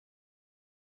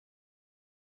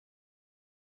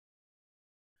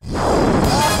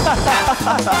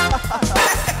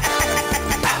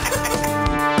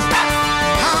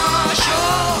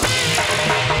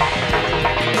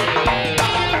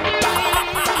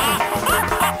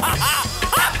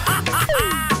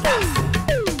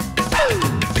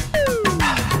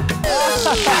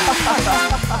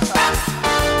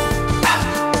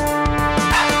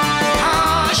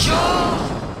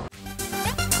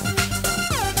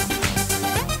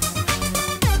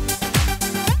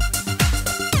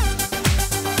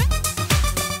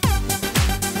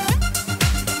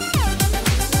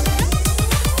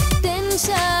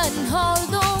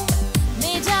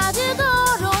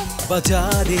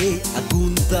বাজারে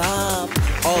আগুন তাপ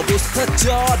অবস্থা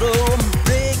চরম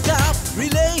ব্রেকআপ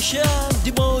রিলেশন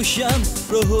ডিমোশন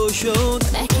প্রহসন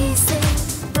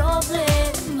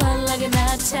প্রবলেম ভাল লাগে না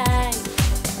চাই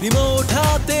রিমোট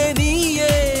হাতে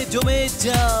নিয়ে জমে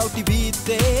যাও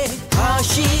টিভিতে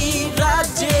হাসি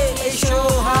রাজ্যে এসো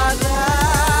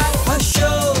হারায়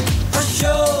হাসো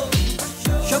হাসো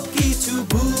সবকিছু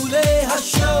ভুলে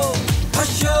হাসো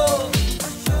হাসো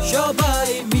সবাই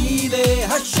মিলে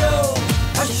হাসো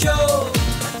হাসো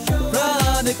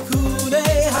প্রাণ খুলে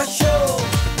হাসো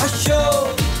হাসো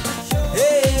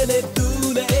হেলে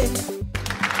তুলে।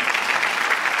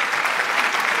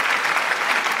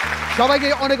 সবাইকে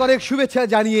অনেক অনেক শুভেচ্ছা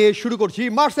জানিয়ে শুরু করছি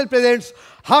মার্সেল প্রেজেন্টস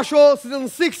হাসো সিজন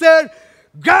 6 এর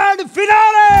গ্র্যান্ড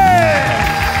ফিনালে।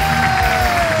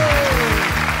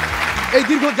 এই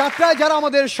দীর্ঘ যাত্রায় যারা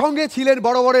আমাদের সঙ্গে ছিলেন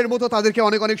বরাবরের মতো তাদেরকে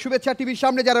অনেক অনেক শুভেচ্ছা। টিভির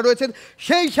সামনে যারা রয়েছেন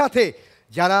সেই সাথে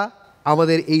যারা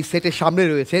আমাদের এই সেটের সামনে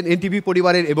রয়েছেন এনটিভি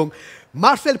পরিবারের এবং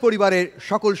মার্সেল পরিবারের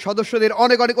সকল সদস্যদের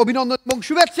অনেক অনেক অভিনন্দন এবং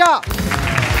শুভেচ্ছা।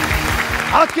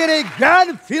 আজকের এই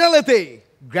গ্র্যান্ড ফিনালেতে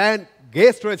গ্র্যান্ড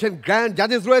গেস্ট রয়েছেন, গ্র্যান্ড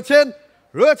জাজেস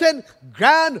রয়েছেন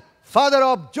grand father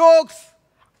of jokes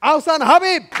Ahsan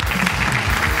Habib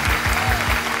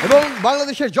এবং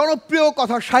বাংলাদেশের জনপ্রিয়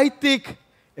কথা সাহিত্যিক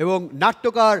এবং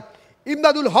নাট্যকার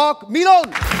ইমদাদুল হক মিলন।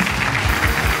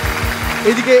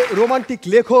 এদিকে রোমান্টিক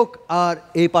লেখক আর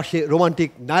এই পাশে রোমান্টিক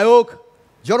নায়ক,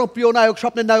 জনপ্রিয় নায়ক,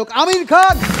 স্বপ্নের নায়ক আমির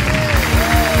খান।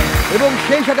 এবং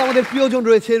সেই সাথে আমাদের প্রিয়জন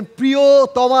রয়েছেন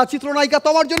প্রিয়তমা চিত্রনায়িকা,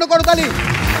 তোমার জন্য করতালি।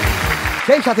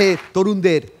 সেই সাথে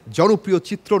তরুণদের জনপ্রিয়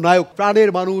চিত্রনায়ক প্রাণের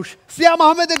মানুষ সিয়া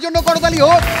আহমেদের জন্য করতালি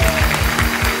হোক।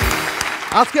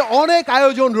 আজকে অনেক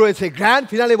আয়োজন রয়েছে, গ্র্যান্ড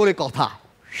ফিনালে বলে কথা।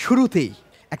 শুরুতেই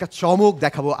একটা চমক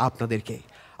দেখাবো আপনাদেরকে।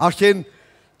 আসছেন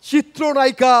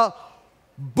চিত্রনায়িকা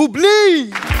Bubly.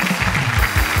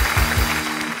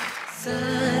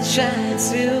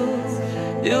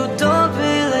 You don't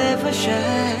believe for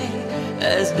shy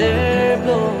as air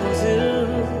blows you.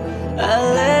 I'll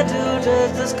let you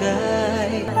touch the sky.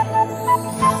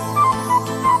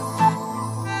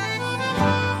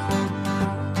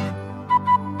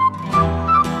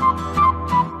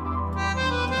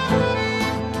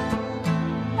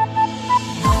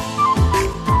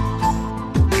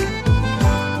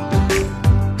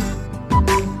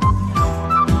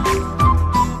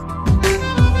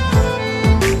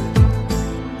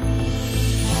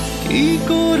 কি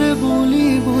করে বলি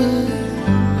বল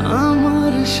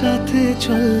আমার সাথে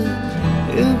চল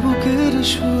এ বুকের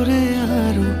সুরে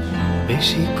আরো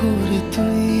বেশি করে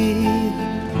তুই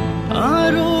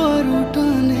আরো আরো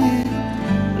টানে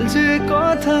যে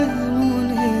কথা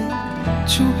মনে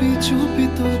চুপি চুপি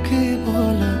তোকে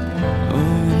বলা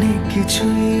অনেক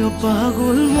কিছুই ও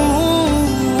পাগল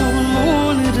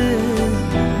মন রে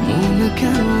মন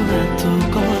কেন এত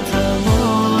কথা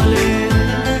বলে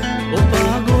ও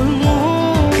পাগল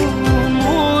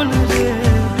মন রে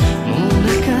মন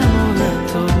কেন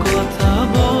এত কথা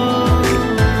বলে।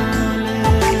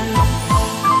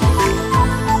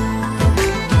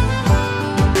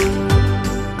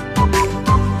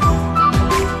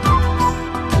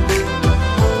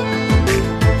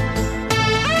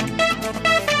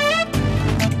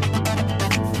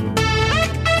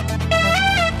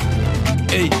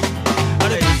 এই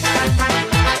আরে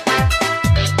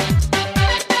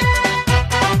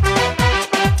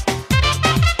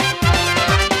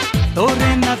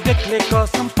তোরে না দেখলে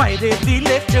কসম পাইরে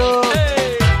দিলে চোখ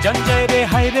জঞ্জায় রে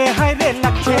হাইরে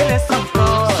লাগছে রে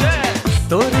সংকট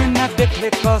তোরে না দেখলে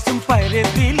কসম পাইরে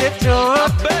দিলে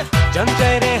চোখ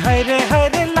জঞ্জায় রে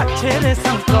হাইরে লাগছে রে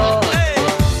সংকট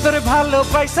তোরে ভালো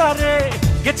পয়সা রে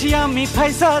গেছি আমি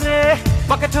ফাইসা রে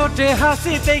পাকে ঠোঁটে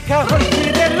হাসি দেখা হইছি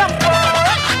রে লম্বা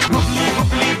বুবলি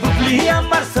বুবলি বুবলি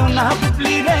আমার সোনা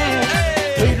বুবলি রে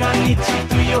তুই রানী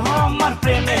তুইও আমার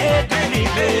প্রেমে ডুবলি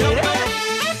রে।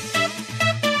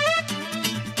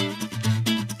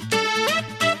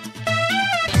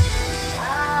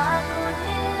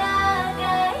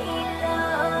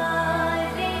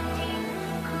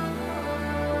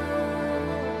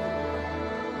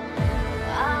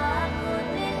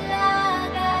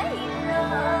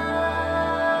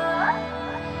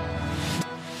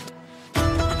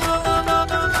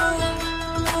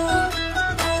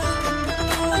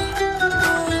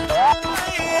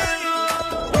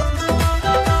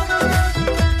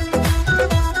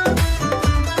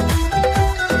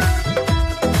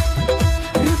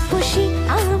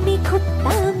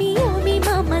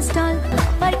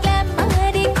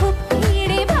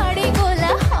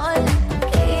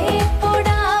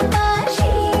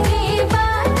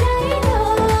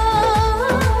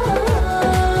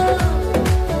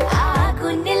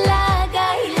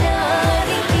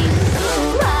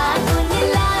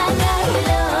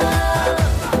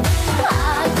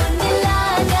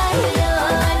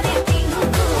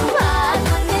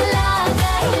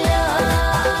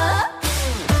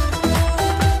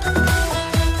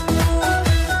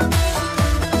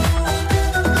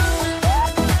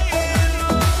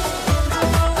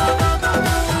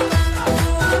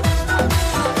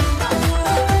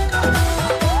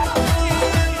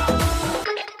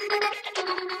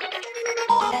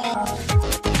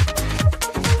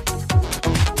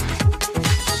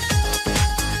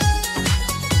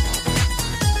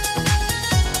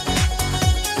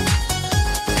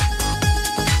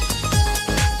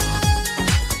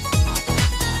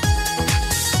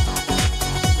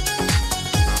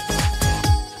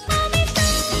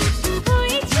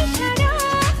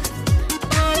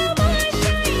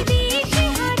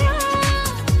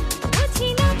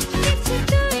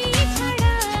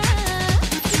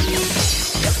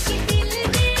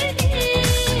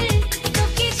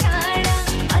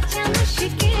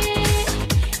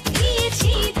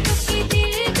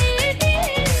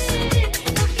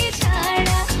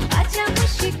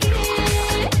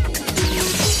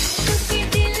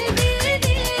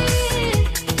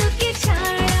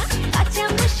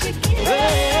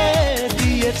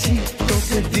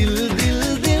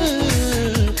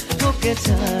 के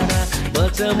छाड़ा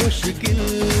बचा मुश्किल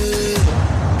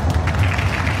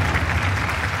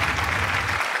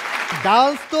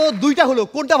ডান্স তো দুইটা হলো,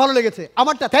 কোনটা ভালো লেগেছে?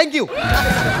 আমারটা। Thank you.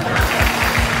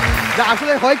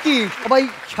 আসলে হয় কি, সবাই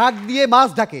শাক দিয়ে মাছ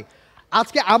ঢাকে।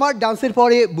 আজকে আমার ডান্সের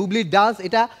পরে বুবলির ডান্স,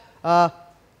 এটা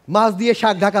মাছ দিয়ে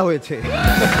শাক ঢাকা হয়েছে।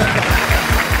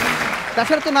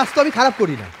 তাছাড়া তো নাচ তো আমি খারাপ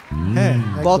করি না। হ্যাঁ,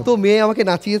 কত মেয়ে আমাকে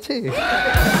নাচিয়েছে।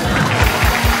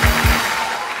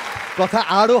 কথা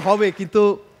আরো হবে, কিন্তু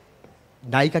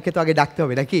নায়িকাকে তো আগে ডাকতে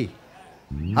হবে নাকি?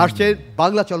 আসছে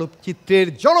বাংলা চলচ্চিত্রের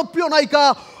জনপ্রিয় নায়িকা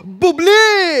বুবলি।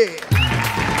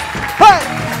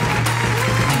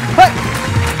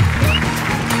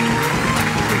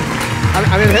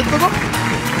 আমি হেল্প করবো।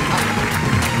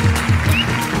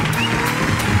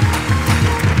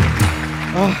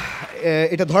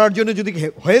 এটা ধরার জন্য যদি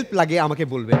হেল্প লাগে আমাকে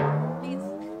বলবেন।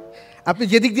 আপনি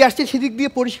যেদিক দিয়ে আসছেন সেদিক দিয়ে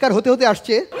পরিষ্কার হতে হতে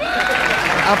আসছে,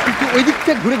 আপনি কি ওই দিক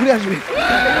থেকে ঘুরে ঘুরে আসবেন?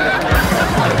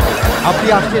 আপনি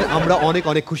আসছেন, আমরা অনেক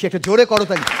অনেক খুশি। একটা জোরে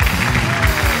করতালি।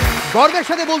 গর্বের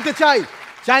সাথে বলতে চাই,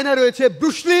 চায়না রয়েছে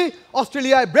ব্রুসলি,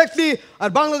 অস্ট্রেলিয়ায় ব্রেটলি, আর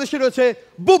বাংলাদেশে রয়েছে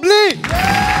বুবলি।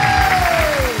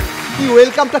 কি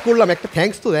ওয়েলকামটা করলাম, একটা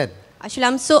থ্যাঙ্কস তো দেন। Actually,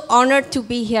 I'm so honored to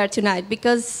be here tonight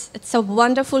because it's a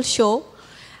wonderful show.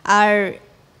 আর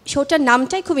শোটার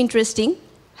নামটাই খুব ইন্টারেস্টিং,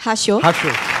 হাসো।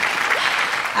 হাসো।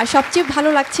 আর সবচেয়ে ভালো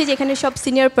লাগছে যে এখানে সব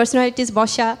সিনিয়র পার্সোনালিটিস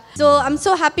বসা। So I am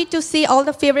so happy to C all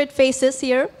the favourite faces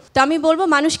here. তো আমি বলবো,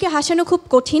 মানুষকে হাসানো খুব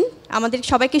কঠিন, আমাদের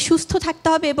সবাইকে সুস্থ থাকতে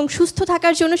হবে এবং সুস্থ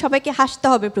থাকার জন্য সবাইকে হাসতে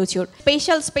হবে প্রচুর।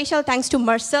 Special thanks to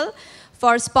Marcel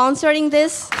for sponsoring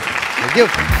this.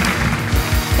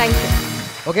 Thank you.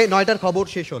 ওকে, 9টার খবর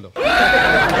শেষ হলো।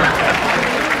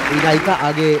 এই নায়িকা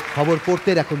আগে খবর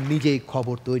পড়তেন, এখন নিজেই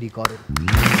খবর তৈরি করেন।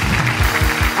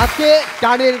 আজকে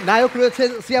টানের নায়ক রয়েছেন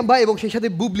সিয়াম ভাই এবং সেই সাথে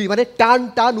বুবলি, মানে টান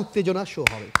টান উত্তেজনা শো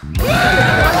হবে।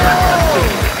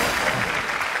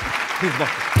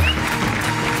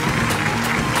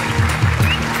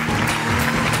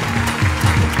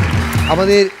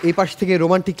 আমাদের এই পাশ থেকে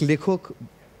রোমান্টিক লেখক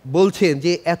বলছেন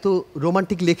যে এত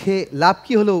রোমান্টিক লেখে লাভ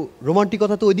কি হলো,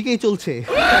 রোমান্টিকতা তো ওইদিকেই চলছে।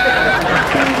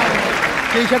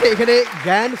 সেই সাথে এখানে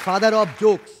গ্র্যান্ড ফাদার অফ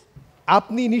জোকস,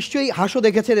 আপনি নিশ্চয়ই হাসো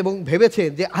দেখেছেন এবং ভেবেছেন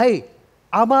যে হাই,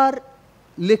 আমার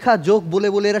লেখা জোক বলে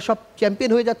বলে এরা সব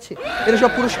চ্যাম্পিয়ন হয়ে যাচ্ছে, এরা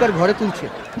সব পুরস্কার ঘরে তুলছে।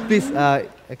 প্লিজ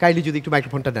কাইন্ডলি যদি একটু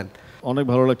মাইক্রোফোনটা দেন। অনেক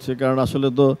ভালো লাগছে, কারণ আসলে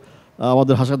তো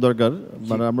আমাদের হাসার দরকার।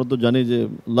 মানে আমরা তো জানি যে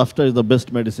laughter is the best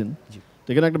medicine.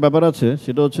 এখানে একটা ব্যাপার আছে,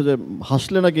 সেটা হচ্ছে যে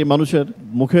হাসলে নাকি মানুষের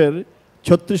মুখের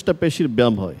 36টা পেশির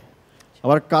ব্যায়াম হয়,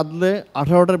 আবার কাঁদলে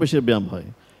 18টার পেশির ব্যায়াম হয়।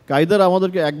 কায়দার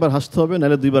আমাদেরকে একবার হাসতে হবে,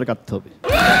 নাহলে 2বার কাঁদতে হবে।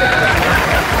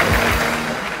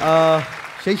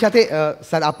 সেই সাথে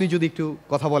স্যার, আপনি যদি একটু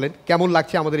কথা বলেন, কেমন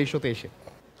লাগছে আমাদের এই শোতে এসে?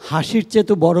 হাসির চেয়ে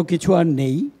তো বড় কিছু আর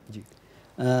নেই।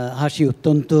 হাসি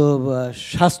অত্যন্ত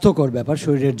স্বাস্থ্যকর ব্যাপার,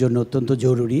 শরীরের জন্য অত্যন্ত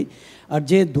জরুরি। আর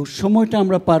যে দুঃসময়টা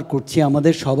আমরা পার করছি,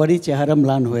 আমাদের সবারই চেহারা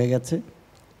ম্লান হয়ে গেছে,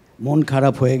 মন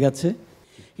খারাপ হয়ে গেছে,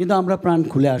 কিন্তু আমরা প্রাণ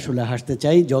খুলে আসলে হাসতে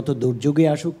চাই। যত দুর্যোগে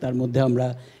আসুক তার মধ্যে আমরা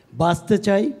বাঁচতে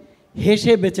চাই,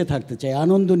 হেসে বেঁচে থাকতে চাই,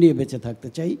 আনন্দ নিয়ে বেঁচে থাকতে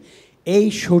চাই। এই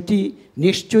শোটি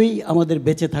নিশ্চয়ই আমাদের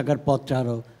বেঁচে থাকার পথটা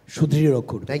আরও সুদৃঢ়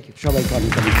করবে। থ্যাংক ইউ সবাইকে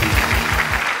অনেক অনেক।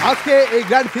 আজকে এই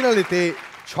গ্র্যান্ড ফিনালেতে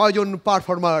 6 জন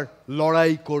পারফর্মার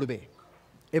লড়াই করবে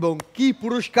এবং কি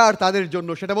পুরস্কার তাদের জন্য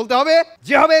সেটা বলতে হবে।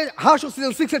 যে হবে হাসো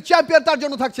সিজন 6 এর চ্যাম্পিয়ন, তার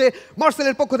জন্য থাকছে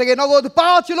মার্সেলের পক্ষ থেকে নগদ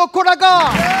 5 লক্ষ টাকা।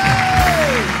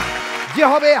 যে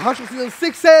হবে হাসো সিজন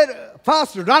 6 এর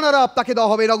ফার্স্ট রানার আপ, তাকে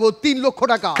দেওয়া হবে নগদ 3 লক্ষ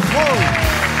টাকা।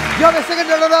 যে হবে সেকেন্ড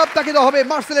রানার আপ, তাকে দেওয়া হবে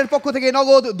মার্সেলের পক্ষ থেকে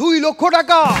নগদ 2 লক্ষ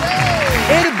টাকা।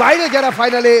 এর বাইরে যারা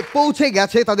ফাইনালে পৌঁছে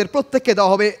গেছে তাদের প্রত্যেককে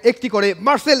দেওয়া হবে একটি করে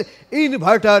মার্সেল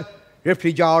ইনভার্টার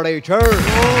রেফ্রিজারেটর।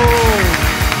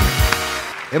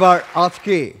 এবার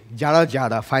আজকে যারা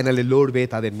যারা ফাইনালে লড়বে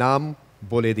তাদের নাম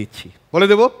বলে দিচ্ছি, বলে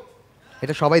দেব।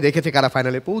 এটা সবাই দেখেছে কারা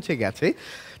ফাইনালে পৌঁছে গেছে,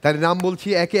 তাদের নাম বলছি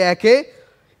একে একে।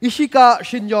 ইশিকা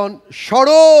সিঞ্জন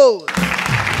সরোজ,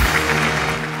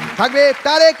 থাকবে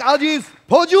তারেক আজিজ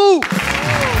ফজু,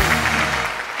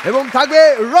 এবং থাকবে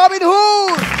রবিন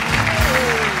হুড,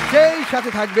 সেই সাথে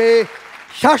থাকবে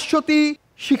শাশ্বতী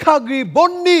শিখাগ্রী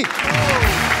বন্নি,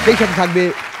 সেই সাথে থাকবে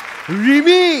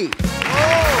রিমি,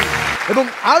 এবং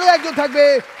আরো একজন থাকবে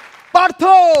পার্থ।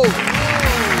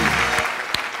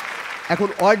 এখন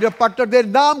ওয়ার্ল্ড পার্টনারদের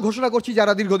নাম ঘোষণা করছি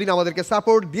যারা দীর্ঘদিন আমাদেরকে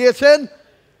সাপোর্ট দিয়েছেন।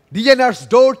 ডিজাইনার্স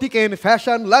ডোর, টিকেন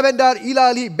ফ্যাশন, ল্যাভেন্ডার, ইলা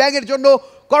আলী ব্যাগের জন্য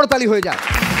করতালি হয়ে যায়।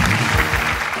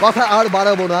 কথা আর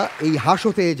বাড়াবো না, এই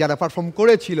হাসোতে যারা পারফর্ম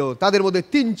করেছিল তাদের মধ্যে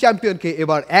 3 চ্যাম্পিয়নকে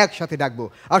এবার একসাথে ডাকবো।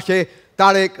 আসছে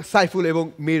তারেক, সাইফুল এবং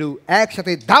মেরু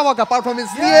একসাথে ধামাকা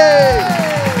পারফরমেন্স নিয়ে।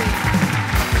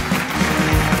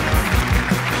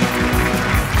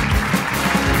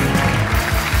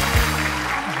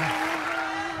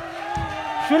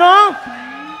 শুনো,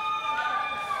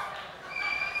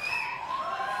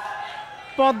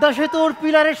 পদ্মা সেতুর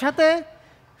পিলারের সাথে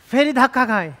ফেরি ধাক্কা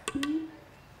খায়,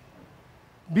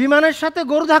 বিমানের সাথে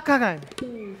গরু ধাক্কা খায়,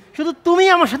 শুধু তুমি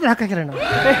আমার সাথে ধাক্কা খেলে না।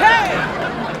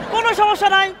 কোনো সমস্যা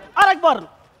নাই, আরেকবার।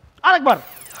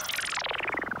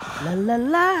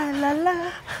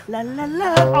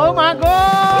 ও মা গো,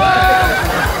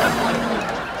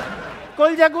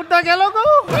 কলজা গুড়টা গেল গো।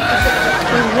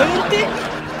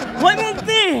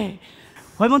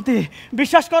 হৈমন্তী,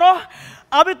 বিশ্বাস করো,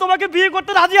 আমি তোমাকে বিয়ে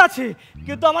করতে রাজি আছি,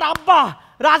 কিন্তু আমার আব্বা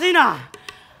রাজি না।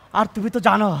 আর তুমি তো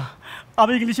জানো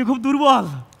আমি ইংলিশে খুব দুর্বল।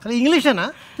 খালি ইংলিশে না,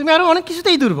 তুমি আরো অনেক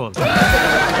কিছুতেই দুর্বল।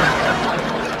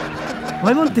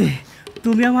 হৈমন্তী,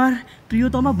 তুমি আমার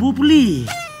প্রিয়তমা বুবলি।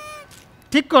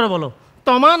 ঠিক করে বলো,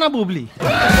 তমা না বুবলি?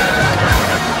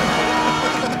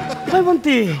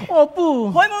 হৈমন্তী, অপু,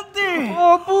 হৈমন্তী,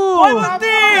 অপু,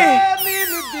 হৈমন্তী।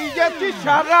 নীল দিয়েছি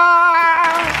সারা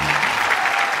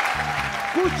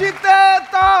খুশিতে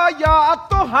তায়া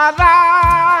তোহারা,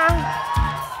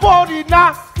 পড়ি না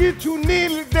কিছু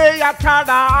নীল দেয়া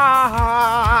ছাড়া,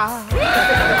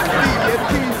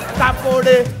 দিয়েছি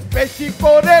কাপড়ে বেশি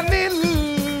করে নীল,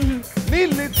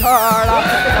 নীল ছাড়া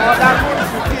পড়া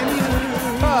মুশকিল,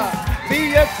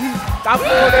 দিয়েছি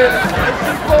কাপড়ে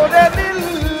বেশি করে নীল,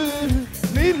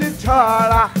 নীল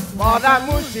ছাড়া পড়া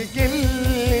মুশকিল।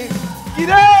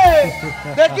 কিরে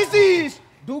দেখিস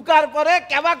ঢুকার পরে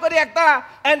কেবা করে একটা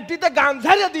এন্ট্রিতে গান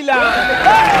ঝাড়িয়ে দিলাম।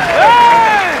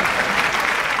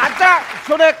 আচ্ছা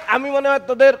শোনে, আমি মনে হয়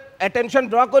তোদের অ্যাটেনশন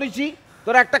ড্র করেছি।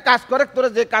 তোরা একটা কাজ করে, তোরা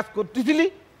যে কাজ করতেছিলি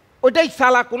ওইটাই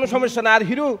সালা, কোনো সমস্যা না। আর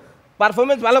হিরো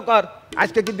পারফরমেন্স ভালো কর,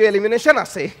 আজকে কিন্তু এলিমিনেশন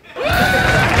আছে।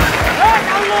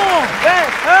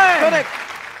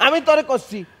 আমি তোরে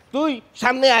করছি, তুই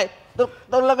সামনে আয়,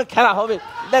 তোর লগে খেলা হবে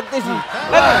দেখতেছি।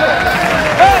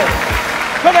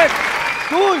 শোনে,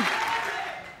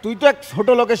 তুই তো এক ছোট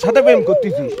লোকের সাথে প্রেম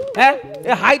করতেছিস। হ্যাঁ,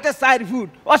 এ হাইটে 4 ফুট,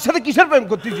 ওর সাথে কিসের প্রেম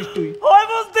করতেছিস তুই? ওই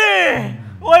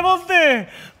বলতে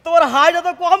তোমার হাইট এত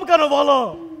কম কেন বলো?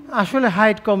 আসলে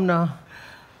হাইট কম না,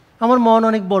 আমার মন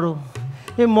অনেক বড়।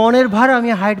 এই মনের ভার আমি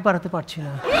হাইট বাড়াতে পারছি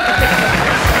না।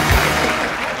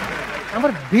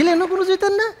 আমার ভিলেনও কোনো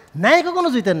জিতেন না, নায়কও কোনো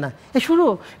জিতেন না। শুনো,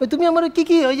 তুমি আমার কি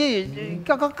কি ওই যে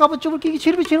কাপড় চোপড় কি কি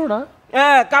ছিড়বি ছিল না?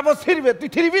 হ্যাঁ, কাপড় ছিড়বে, তুই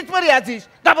 3 পিস পরে আছিস,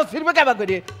 কাপড় ছিড়বে কেবা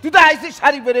করে? তুই তো আইছিস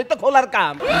শাড়ি পরে, তো খোলার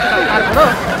কাম।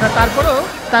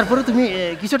 তারপরে তুমি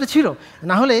কিছুটা ছিল,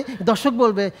 না হলে দর্শক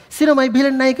বলবে সিনেমায়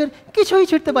ভিলেন নায়কের কিছুই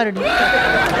ছিড়তে পারেনি।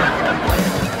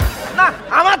 না,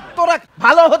 আমার তোরা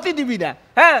ভালো হতে দিবি না।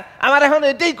 হ্যাঁ, আমার এখন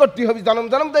এটাই করতে হবে, জনম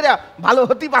জনম ধরে ভালো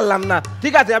হতে পারলাম না।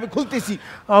 ঠিক আছে, আমি খুলতেছি।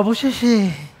 অবশেষে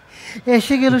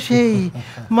এসে গেল সেই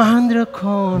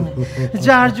মহেন্দ্রক্ষণ,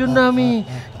 যার জন্য আমি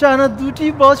টানা 2টি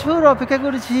বছর অপেক্ষা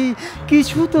করেছি।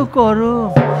 কিছু তো করো।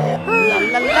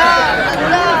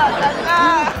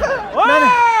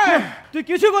 তুই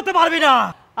কিছু করতে পারবি না।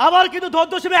 আবার কিন্তু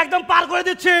ধৈর্য সীমা একদম পার করে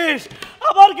দিচ্ছিস।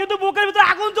 আবার কিন্তু বুকের ভিতরে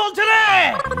আগুন জ্বলছে রে।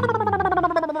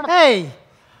 এই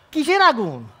কিসের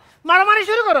আগুন? মারামারি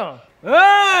শুরু করো।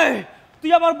 এই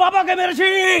তুই আমার বাবাকে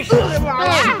মেরেছিস,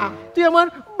 তুই আমার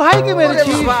ভাইকে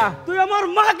মেরেছিস, তুই আমার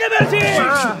মাকে মেরেছিস,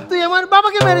 তুই আমার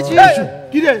বাবাকে মেরেছিস।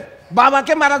 কি রে,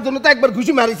 বাবাকে মারার জন্য তো একবার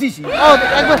ঘুষি মারিছিস।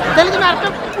 একবার, তাহলে তুমি আরেকটা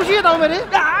পুষিয়ে দাও মেরে।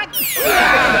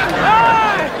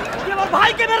 তুই আমার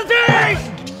ভাইকে মেরেছিস।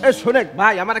 শোনে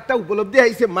ভাই, আমার একটা উপলব্ধি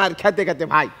হয়েছে মার খেতে খেতে।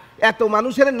 ভাই, এত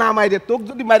মানুষের না মাইরে তোকে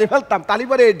যদি মারি ফেলতাম, তাহলে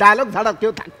পরে এই ডায়লগ ছাড়া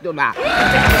কেউ থাকতো না।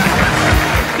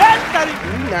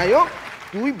 তুই নায়ক,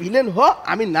 তুই ভিলেন হ,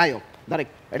 আমি নায়ক। ধরে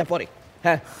এটা পরে,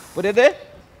 হ্যাঁ পরে দে।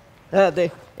 হ্যাঁ দে।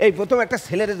 এই প্রথম একটা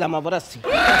ছেলের জামা পরাচ্ছি।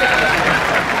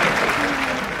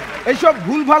 এইসব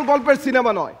ভুলভাল গল্পের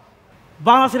সিনেমা নয়,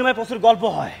 বাংলা সিনেমায় প্রচুর গল্প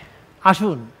হয়।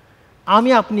 আসুন, আমি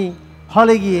আপনি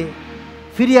হলে গিয়ে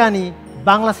ফিরিয়ে আনি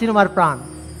বাংলা সিনেমার প্রাণ।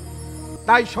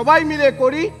 তাই সবাই মিলে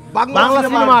করি বাংলা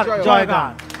সিনেমার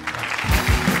জয়গান।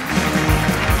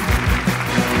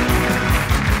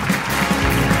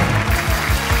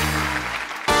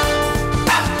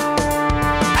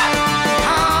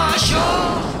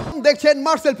 দেখছেন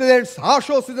মার্সেল প্রেজেন্টস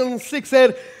হাসো সিজন 6 এর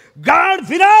গ্র্যান্ড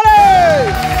ফিনালে।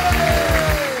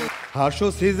 হাসো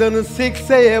সিজন 6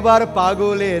 এ এবার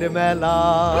পাগলের মেলা।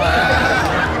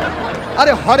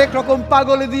 আরে হরেক রকম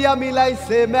পাগল দিয়া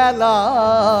মিলাইছে মেলা।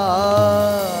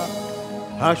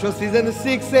 হাসো সিজন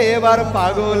 6 এ এবার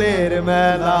পাগলের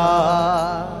মেলা।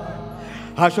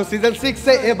 হাসো সিজন 6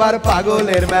 এ এবার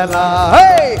পাগলের মেলা।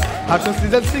 হাসো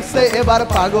সিজন 6 এ এবার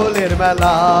পাগলের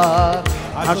মেলা।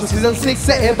 হাসো সিজন 6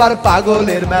 এ এবার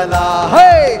পাগলের মেলা।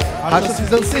 হাসো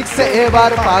সিজন 6 এ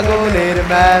এবার পাগলের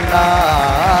মেলা।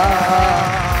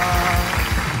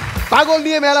 পাগল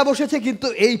নিয়ে মেলা বসেছে, কিন্তু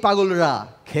এই পাগলরা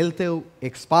খেলতেও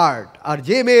এক্সপার্ট। আর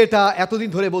যে মেয়েটা এতদিন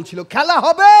ধরে বলছিল খেলা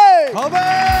হবে হবে,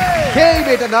 সেই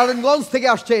মেয়েটা নারায়ণগঞ্জ থেকে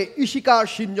আসছে, ইশিকা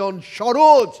সিঞ্জন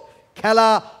সরোজ। খেলা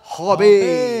হবে।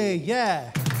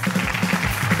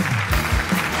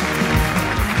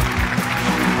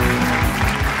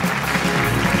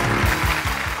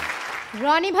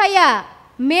 রনি ভাইয়া,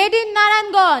 মেড ইন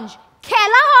নারায়ণগঞ্জ,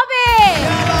 খেলা হবে।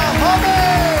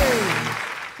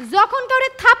 যখন কাউরে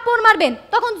থাপ্পড় মারবেন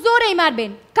তখন জোরেই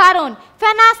মারবেন, কারণ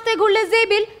ফ্যান আস্তে ঘুরলে যে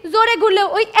বিল, জোরে ঘুরলে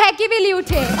ওই একই বিলই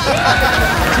উঠে।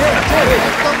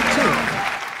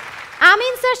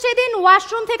 আমিন স্যার সেদিন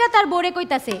ওয়াশরুম থেকে তার বোরে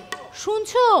কইতাছে,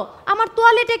 শুনছো আমার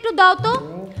তোয়ালেটে একটু দাও তো।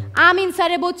 আমিন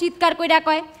স্যারে বউ চিৎকার কইরা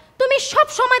কয়, তুমি সব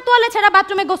সময় তোয়ালে ছাড়া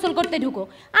বাথরুমে গোসল করতে ঢুকো,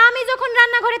 আমি যখন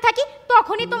রান্নাঘরে থাকি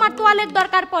তখনই তোমার তোয়ালের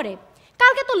দরকার পড়ে।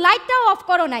 কালকে তো লাইটটাও অফ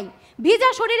করো নাই, ভিজা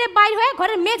শরীরে বাইর হয়ে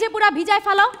ঘরের মেঝে পুরা ভিজায়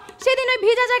ফেলাও। সেদিন ওই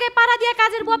ভিজা জায়গায় পাড়া দিয়ে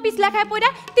কাজের বুয়া পিছ লেখায় পড়া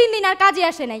 3 দিন আর কাজে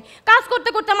আসে নাই। কাজ করতে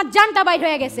করতে আমার জানটা বাইর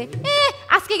হয়ে গেছে,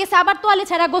 আজকে গেছে আবার তোয়ালে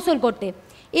ছাড়া গোসল করতে।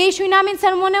 এই শুনে আমিন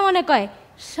স্যার মনে মনে কয়,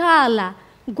 শালা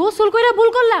গোসল কইরা ভুল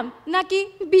করলাম নাকি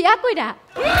বিয়া কইরা।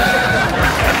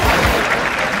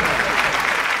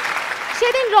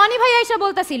 সেদিন রনি ভাই এসে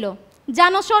বলতেছিল,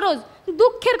 জানো সরোজ,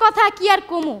 দুঃখের কথা কি আর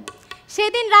কমু,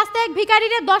 সেদিন রাস্তায় এক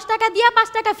ভিখারিরে 10 টাকা দিয়া 5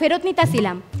 টাকা ফেরত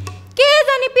নিতেছিলাম। কে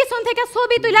জানি পিছন থেকে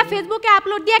ছবি তুইলা ফেসবুকে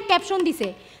আপলোড দিয়ে ক্যাপশন দিছে,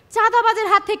 চাঁদাবাজের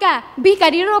হাত থেকে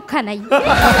ভিখারির রক্ষা নাই।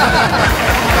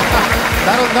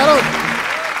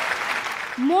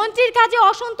 মন্ত্রীর কাজে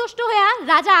অসন্তুষ্ট হয়ে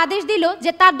রাজা আদেশ দিল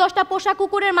যে তার 10টা পোষা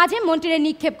কুকুরের মাঝে মন্ত্রীরে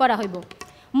নিক্ষেপ করা হইব।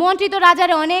 মন্ত্রী তো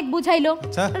রাজারে অনেক বুঝাইলো,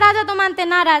 রাজা তো মানতে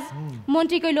নারাজ।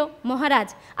 মন্ত্রী কইল, মহারাজ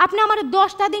আপনি আমার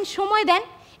 10টা দিন সময় দেন,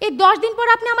 এই 10 দিন পর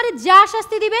আপনি আমার যা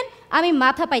শাস্তি দিবেন আমি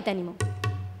মাথা পাইতা নিব।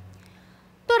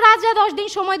 তো রাজা 10 দিন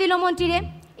সময় দিল মন্ত্রীরে।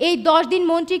 এই 10 দিন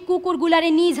মন্ত্রী কুকুরগুলারে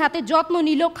নিজ হাতে যত্ন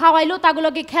নিল, খাওয়াইলো,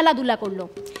 তাগুলোকে খেলাধুলা করলো।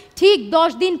 ঠিক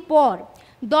 10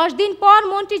 দিন পর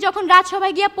মন্ত্রী যখন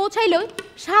রাজসভায় গিয়া পৌঁছাইল,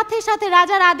 সাথে সাথে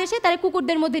রাজার আদেশে তার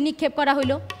কুকুরদের মধ্যে নিক্ষেপ করা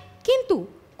হইল। কিন্তু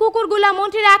কুকুরগুলা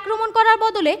মন্ত্রীর আক্রমণ করার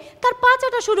বদলে তার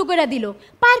পাচাটা শুরু করে দিল,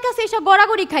 পায়ের কাছে এসে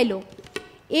গড়াগড়ি খাইল।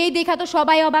 এই দেখা তো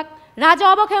সবাই অবাক। রাজা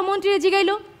অবাক হয়ে মন্ত্রীরে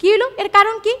জিগাইল, কি হলো, এর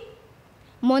কারণ কি?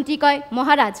 মন্ত্রী কয়,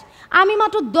 মহারাজ আমি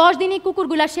মাত্র 10 দিনই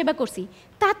কুকুরগুলার সেবা করছি,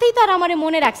 তাতেই তারা আমারে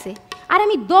মনে রাখছে। আর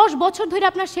আমি 10 বছর ধরে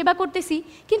আপনার সেবা করতেছি,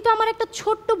 কিন্তু আমার একটা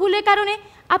ছোট্ট ভুলের কারণে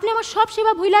আপনি আমার সব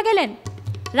সেবা ভুইলা গেলেন।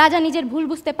 রাজা নিজের ভুল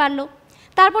বুঝতে পারলো।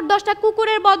 তারপর 10টা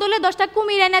কুকুরের বদলে 10টা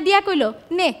কুমির এনে দিয়া কইল,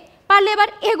 নে পারলে এবার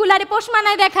এগুলারে পোষ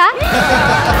মানায় দেখা।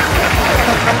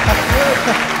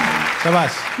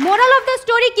 মোরাল অফ দ্য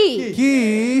স্টোরি কি?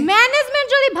 ম্যানেজমেন্ট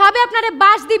যদি ভাবে আপনারে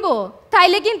বাস দিব,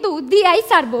 তাইলে কিন্তু দিয়াই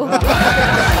ছাড়বো।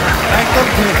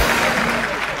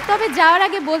 তবে যাওয়ার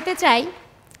আগে বলতে চাই,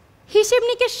 হিসেব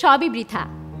নিকেশ সবই বৃথা।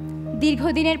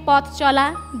 দীর্ঘদিনের পথ চলা,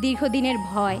 দীর্ঘদিনের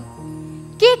ভয়,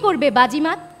 কে করবে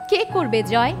বাজিমাত, কে করবে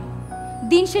জয়,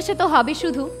 দিন শেষে তো হবে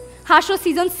শুধু হাসো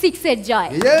সিজন 6 এর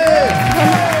জয়।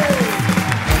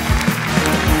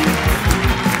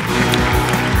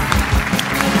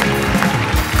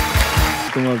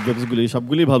 তোমার জজগুলি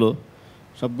সবগুলি ভালো,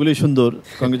 সবগুলি সুন্দর,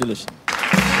 কংগ্রেচুলেশন।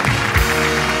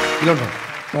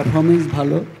 পারফরমেন্স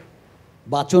ভালো,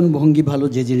 বাচন ভঙ্গি ভালো,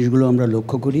 যে জিনিসগুলো আমরা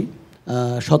লক্ষ্য করি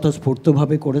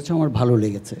স্বতঃস্ফূর্তভাবে করেছে, আমার ভালো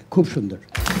লেগেছে, খুব সুন্দর।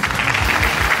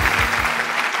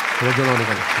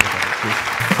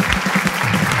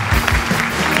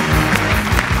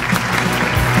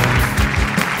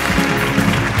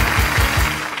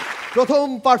 প্রথম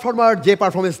পারফর্মার যে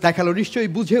পারফরমেন্স দেখালো, নিশ্চয়ই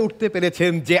বুঝে উঠতে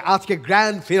পেরেছেন যে আজকে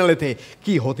গ্র্যান্ড ফিনালেতে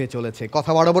কি হতে চলেছে।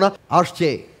 কথা বাড়াবো না, আসছে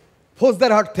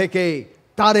ফৌজদারহাট থেকে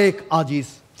তারেক আজিজ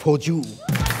ফজু।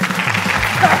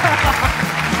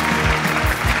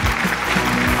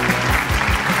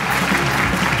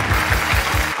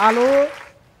 আলু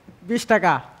 20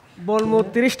 টাকা, বলমু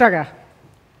 30 টাকা,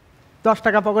 10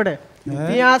 টাকা পকেটে।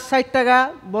 পেঁয়াজ 60 টাকা,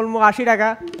 বলমু 80 টাকা,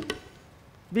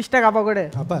 20 টাকা পকেটে।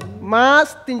 মাছ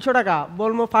 300 টাকা,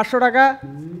 বলমু 500 টাকা,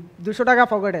 200 টাকা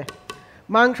পকেটে।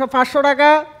 মাংস 500 টাকা,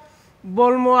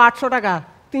 বলমু 800 টাকা,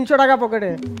 300 টাকা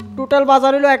পকেটে। টোটাল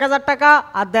বাজার হইলো 1000 টাকা,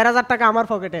 আর 1500 টাকা আমার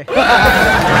পকেটে।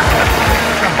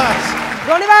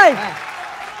 রনি ভাই,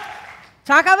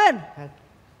 চা খাবেন?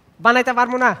 বানাইতে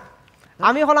পারবো না,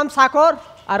 আমি হলাম চাকর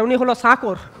আর উনি হলো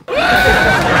চাকর।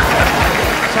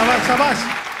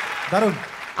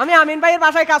 আমি আমিন ভাইয়ের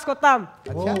বাসায় কাজ করতাম।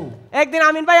 একদিন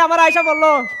আমিন ভাই আমার আয়সা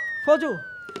বললো, ফজু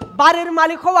বাড়ির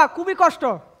মালিক হওয়া খুবই কষ্ট,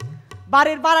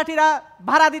 বাড়ির ভাড়াটিরা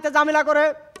ভাড়া দিতে ঝামেলা করে,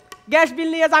 গ্যাস বিল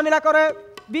নিয়ে ঝামেলা করে,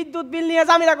 বিদ্যুৎ বিল নিয়ে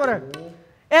ঝামেলা করে,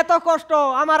 এত কষ্ট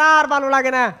আমার আর ভালো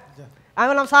লাগে না। আমি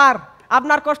বললাম, স্যার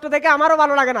আপনার কষ্ট দেখে আমারও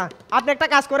ভালো লাগে না, আপনি একটা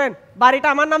কাজ করেন, বাড়িটা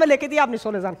আমার নামে লিখে দিয়ে আপনি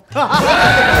চলে যান।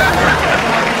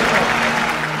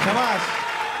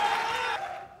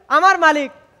 আমার মালিক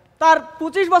তার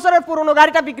 25 বছরের পুরনো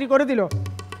গাড়িটা বিক্রি করে দিল,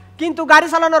 কিন্তু গাড়ি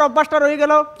চালানোর অভ্যাসটা রয়ে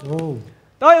গেল।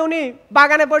 তো উনি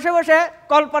বাগানে বসে বসে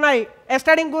কল্পনায়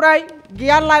স্টার্টিং ঘুরায়,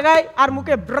 গিয়ার লাগায় আর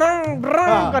মুখে ব্রং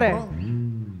ব্রং করে।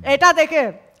 এটা দেখে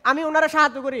আমি ওনারা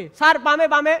সাহায্য করি, স্যার বামে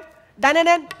বামে, ডানে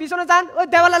নেন, পিছনে যান, ওই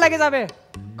দেওয়ালে লেগে যাবে।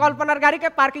 কল্পনার গাড়িকে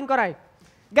পার্কিং করায়।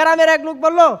 গ্রামের এক লোক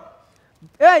বলল,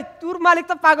 এই তোর মালিক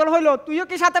তো পাগল হইলো, তুইও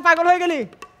কি সাথে পাগল হয়ে গেলি?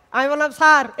 আমি বললাম,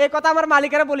 স্যার এই কথা আমার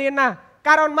মালিকেরা বলিয়েন না,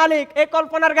 কারণ মালিক এই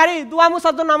কল্পনার গাড়ি ধোয়া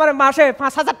মোছার জন্য আমার মাসে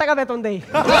 5,000 টাকা বেতন দেয়।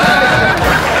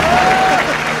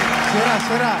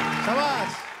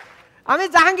 আমি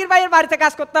জাহাঙ্গীর ভাইয়ের বাড়িতে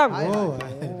কাজ করতাম,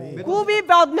 খুবই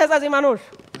বদমেজাজি মানুষ,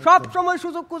 সব সময়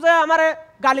সুযোগ খুঁজে আমারে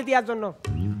গালি দেওয়ার জন্য।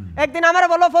 একদিন আমারে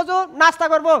বললো, ফজু নাস্তা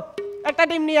করবো, একটা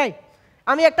ডিম নিয়ে আই।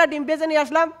 আমি একটা ডিম ভেজে নিয়ে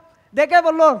আসলাম, দেখে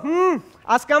বললো,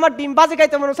 আজকে আমার ডিম বাজি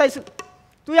খাইতে মনে চাইছে,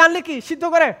 তুই আনলি কি সিদ্ধ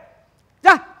করে,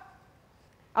 যা।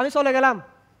 আমি চলে গেলাম।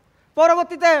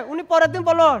 পরবর্তীতে উনি পরের দিন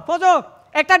বললো, ফজু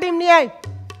একটা ডিম নিয়ে আই।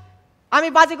 আমি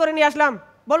বাজি করে নিয়ে আসলাম,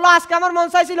 বললো আজকে আমার মন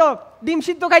চাইছিল ডিম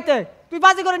সিদ্ধ খাইতে, তুই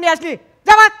বাজি করে নিয়ে আসলি,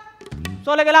 যা।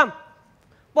 চলে গেলাম।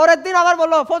 পরের দিন আবার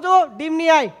বললো, ফজু ডিম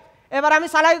নিয়ে আই। এবার আমি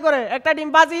চালাকি করে একটা ডিম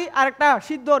বাজি আর একটা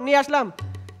সিদ্ধ নিয়ে আসলাম।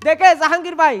 দেখে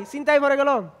জাহাঙ্গীর ভাই চিন্তায় ভরে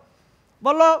গেল,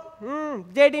 বললো,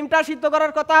 যে ডিমটা সিদ্ধ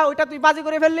করার কথা ওইটা তুই বাজি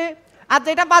করে ফেললি, আর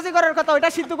যেটা বাজি করার কথা ওইটা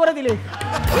সিদ্ধ করে দিলি।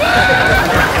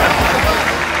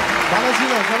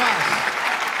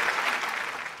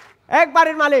 এক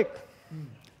বাড়ির মালিক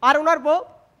আর ওনার বউ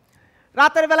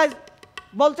রাতের বেলায়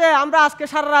বলছে, আমরা আজকে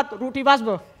সারা রাত রুটি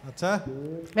বাজবো। আচ্ছা,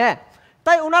 হ্যাঁ,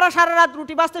 তাই ওনারা সারা রাত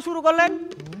রুটি বাজতে শুরু করলেন।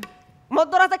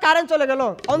 মধ্যরাতে কারেন্ট চলে গেল,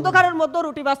 অন্ধকারের মধ্যে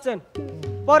রুটি বাজছেন।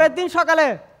 পরের দিন সকালে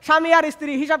স্বামী আর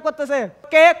স্ত্রী হিসাব করতেছে,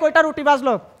 কে কয়টা রুটি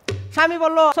বাজলো। স্বামী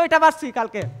বললো, 6টা বাজছি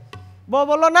কালকে। বউ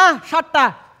বললো, না 7টা।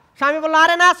 স্বামী বললো,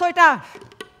 আরে না 6টা।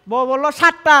 বউ বললো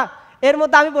 7টা। এর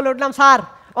মধ্যে আমি বলে উঠলাম, স্যার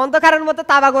অন্ধকারের মধ্যে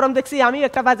তাবা গরম দেখছি, আমি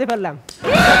একটা বাজে ফেললাম।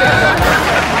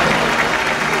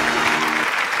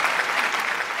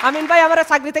 আমিন ভাই আমার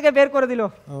চাকরি থেকে বের করে দিল,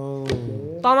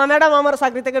 তমা ম্যাডাম আমার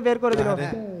চাকরি থেকে বের করে দিল,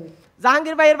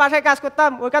 জাহাঙ্গীর ভাইয়ের বাসায় কাজ করতাম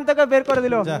ওখান থেকে বের করে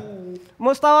দিল,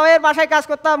 মুস্তাফা ভাইয়ের বাসায় কাজ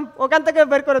করতাম ওখান থেকে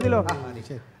বের করে দিল।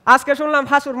 আজকে শুনলাম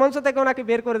হাসুর মঞ্চ থেকে ওনাকে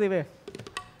বের করে দিবে।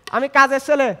 আমি কাজের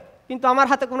ছেলে, কিন্তু আমার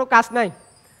হাতে কোনো কাজ নাই।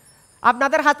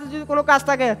 আপনাদের হাতে যদি কোনো কাজ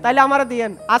থাকে তাহলে আমারও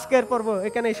দিয়েন। আজকের পর্ব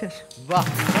এখানেই শেষ। বাহ,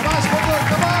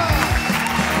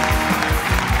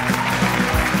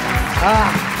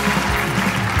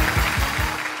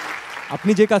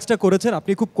 আপনি যে কাজটা করেছেন,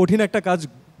 আপনি খুব কঠিন একটা কাজ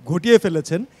ঘটিয়ে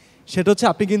ফেলেছেন। সেটা হচ্ছে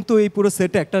আপনি কিন্তু এই পুরো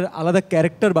সেটে একটা আলাদা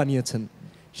ক্যারেক্টার বানিয়েছেন,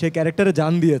 সেই ক্যারেক্টারে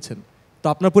জান দিয়েছেন। তো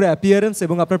আপনার পুরো অ্যাপিয়ারেন্স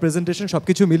এবং আপনার প্রেজেন্টেশন সব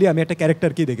কিছু মিলিয়ে আমি একটা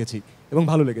ক্যারেক্টারকেই দেখেছি এবং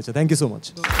ভালো লেগেছে। Thank you so much.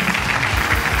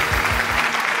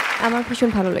 আমার ভীষণ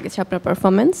ভালো লেগেছে আপনার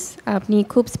পারফরমেন্স, আপনি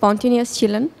খুব স্পন্টেনিয়াস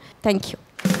ছিলেন। Thank you.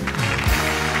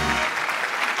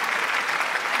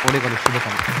 অনেক অনেক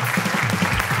শুভকামনা।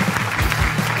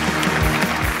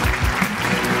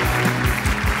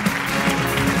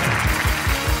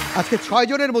 আজকে 6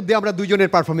 জনের মধ্যে আমরা 2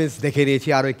 জনের পারফরমেন্স দেখে নিয়েছি,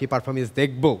 আরও একটি পারফরমেন্স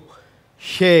দেখব।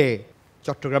 সে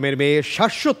চট্টগ্রামের মেয়ে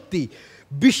শাশ্বতী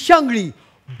বিশ্বাঙ্গী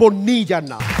বন্নি, যার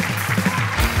নাম।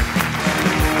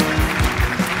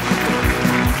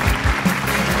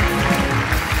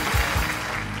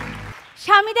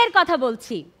 স্বামীদের কথা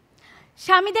বলছি,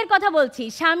 স্বামীদের কথা বলছি।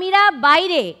 স্বামীরা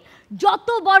বাইরে যত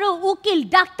বড় উকিল,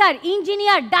 ডাক্তার,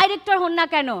 ইঞ্জিনিয়ার, ডাইরেক্টর হন না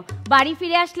কেন, বাড়ি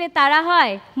ফিরে আসলে তারা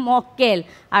হয় মক্কেল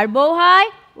আর বউ হয়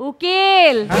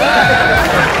উকিল।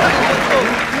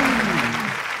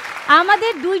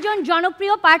 আমাদের 2 জন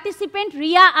জনপ্রিয় পার্টিসিপেন্ট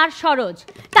রিয়া আর সরোজ,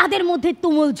 তাদের মধ্যে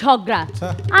তুমুল ঝগড়া।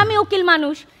 আমি উকিল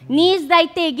মানুষ, নিজ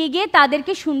দায়িত্বে এগিয়ে গিয়ে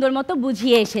তাদেরকে সুন্দর মতো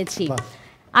বুঝিয়ে এসেছি।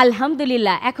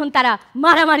 আলহামদুলিল্লাহ এখন তারা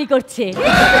মারামারি করছে।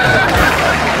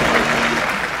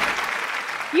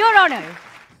 ইওর অনার,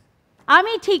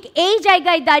 আমি ঠিক এই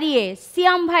জায়গায় দাঁড়িয়ে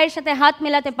সিয়াম ভাইয়ের সাথে হাত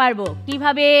মেলাতে পারবো।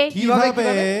 কিভাবে?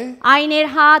 আইনের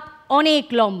হাত অনেক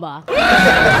লম্বা।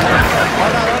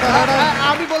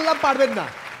 আমি বললাম পারবেন না।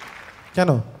 কেন?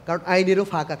 কারণ আইনেরও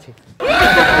ফাঁক আছে।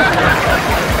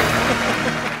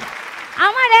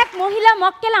 আমার এক মহিলা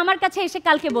মক্কেল আমার কাছে এসে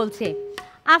কালকে বলছে,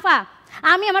 আফা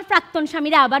আমি আমার প্রাক্তন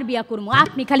স্বামীরা আবার বিয়া করবো,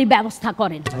 আপনি খালি ব্যবস্থা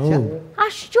করেন।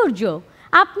 আশ্চর্য,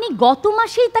 আপনি গত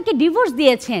মাসেই তাকে ডিভোর্স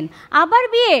দিয়েছেন, আবার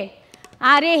বিয়ে?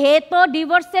 আরে হে তো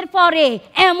ডিভোর্সের পরে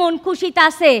এমন খুশিতে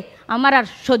আছে আমার আর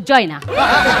সহ্যই না।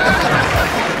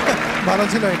 ভালো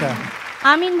ছিল এটা।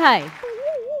 আমিন ভাই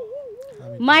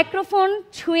মাইক্রোফোন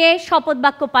ছুঁয়ে শপথ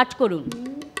বাক্য পাঠ করুন।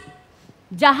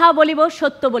 যাহা বলিব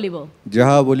সত্য বলিব,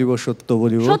 যাহা বলিব সত্য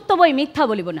বলিব, সত্য বই মিথ্যা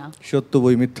বলিব না, সত্য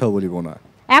বই মিথ্যা বলিব না।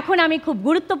 এখন আমি খুব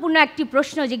গুরুত্বপূর্ণ একটি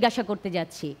প্রশ্ন জিজ্ঞাসা করতে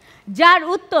যাচ্ছি, যার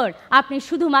উত্তর আপনি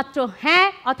শুধুমাত্র হ্যাঁ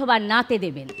অথবা নাতে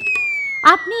দেবেন।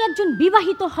 আপনি একজন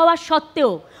বিবাহিত হওয়া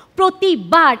সত্ত্বেও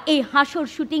প্রতিবার এই হাসর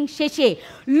শুটিং শেষে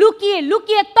লুকিয়ে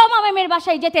লুকিয়ে তমা ম্যামের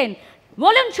বাসায় যেতেন,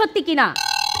 বলেন সত্যি কিনা?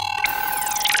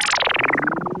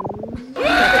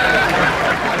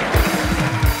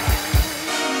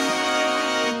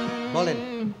 বলেন।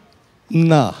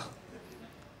 না।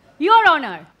 Your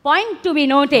honour, point two be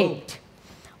noted,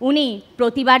 উনি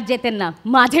প্রতিবার যেতেন না,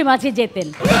 মাঝে মাঝে যেতেন।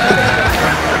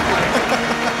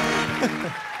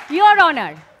 ইয়োর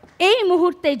অনার, এই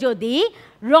মুহূর্তে যদি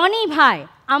রনি ভাই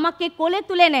আমাকে কোলে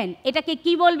তুলে নেন, এটাকে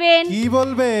কি বলবেন? কি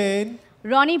বলবেন?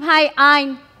 রনি ভাই আইন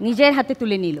নিজের হাতে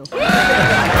তুলে নিল।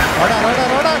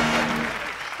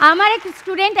 আমার এক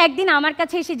স্টুডেন্ট একদিন আমার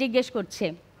কাছে এসে জিজ্ঞেস করছে,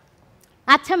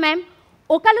 আচ্ছা ম্যাম,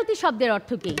 ওকালতি শব্দের অর্থ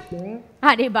কি?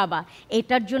 আরে বাবা,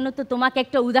 এটার জন্য তো তোমাকে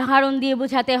একটা উদাহরণ দিয়ে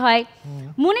বোঝাতে হয়।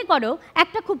 মনে করো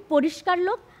একটা খুব পরিষ্কার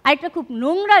লোক আর একটা খুব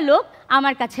নোংরা লোক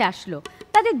আমার কাছে আসলো,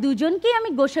 তাদের দুজনকেই আমি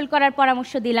গোসল করার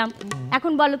পরামর্শ দিলাম।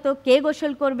 এখন বলো তো কে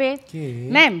গোসল করবে?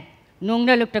 ম্যাম,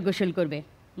 নোংরা লোকটা গোসল করবে।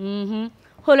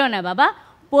 হলো না বাবা,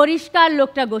 পরিষ্কার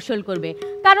লোকটা গোসল করবে,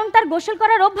 কারণ তার গোসল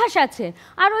করার অভ্যাস আছে,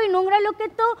 আর ওই নোংরা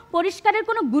লোকের তো পরিষ্কারের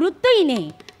কোনো গুরুত্বই নেই।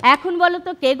 এখন বলো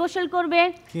তো কে গোসল করবে?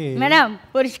 ম্যাডাম,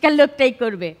 পরিষ্কার লোকটাই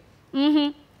করবে।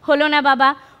 হলো না বাবা,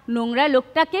 নোংরা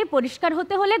লোকটাকে পরিষ্কার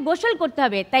হতে হলে গোসল করতে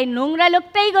হবে, তাই নোংরা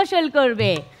লোকটাই গোসল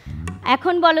করবে।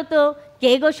 এখন বলো তো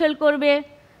কে গোসল করবে?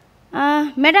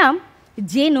 ম্যাডাম,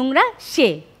 যে নোংরা সে।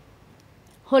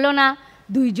 হলো না,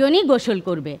 দুইজনই গোসল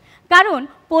করবে, কারণ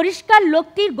পরিষ্কার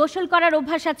লোকটির গোসল করার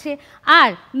অভ্যাস আছে আর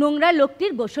নোংরা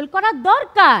লোকটির গোসল করার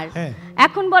দরকার।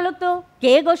 এখন বলো তো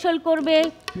কে গোসল করবে?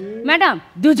 ম্যাডাম,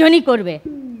 দুজনই করবে।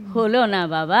 হলো না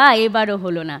বাবা, এবারও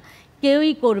হলো না,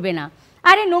 কেউই করবে না।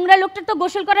 আরে নোংরা লোকটার তো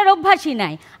গোসল করার অভ্যাসই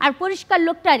নাই, আর পরিষ্কার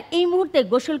লোকটার এই মুহূর্তে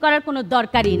গোসল করার কোনো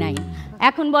দরকারই নাই।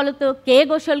 এখন বলো তো কে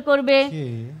গোসল করবে?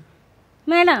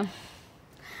 ম্যাডাম,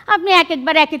 আপনি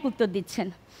একবার এক এক উত্তর দিচ্ছেন,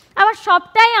 আবার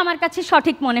সবটাই আমার কাছে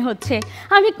সঠিক মনে হচ্ছে।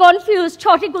 আমি কনফিউজ,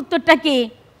 সঠিক উত্তরটা কি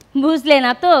বুঝলে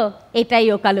না তো? এটাই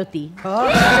ওকালতি।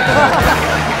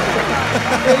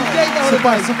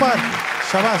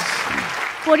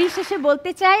 পরিশেষে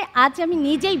বলতে চাই, আজ আমি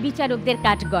নিজেই বিচারকদের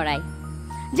কাঠ গড়াই।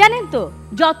 জানেন তো,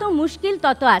 যত মুশকিল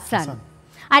তত আসান,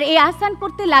 আর এই আসান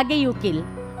করতে লাগেই উকিল।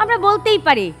 আমরা বলতেই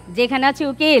পারি, যেখানে আছে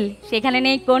উকিল সেখানে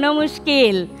নেই কোনো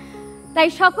মুশকিল। তাই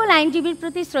সকল আইনজীবীর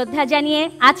প্রতি শ্রদ্ধা জানিয়ে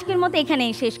আজকের মতো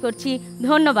এখানেই শেষ করছি।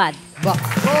 ধন্যবাদ।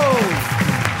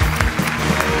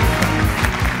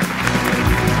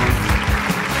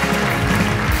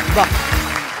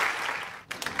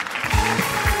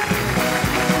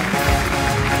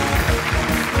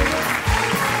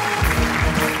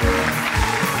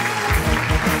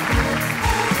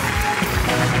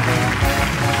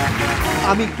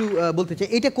 আমি একটু বলতে চাই,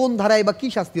 এটা কোন ধারায় বা কি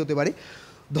শাস্তি হতে পারে?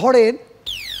 ধরেন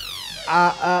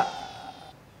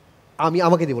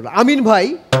আমাকে দিয়ে বললো আমিন ভাই,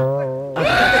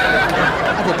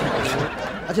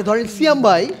 আচ্ছা ধরেন সিয়াম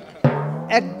ভাই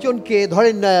একজনকে,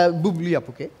 ধরেন বুবলি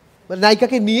আপুকে,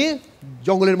 নায়িকাকে নিয়ে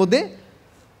জঙ্গলের মধ্যে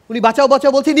উনি বাঁচাও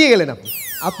বাঁচাও বলছে, নিয়ে গেলেন আপনি।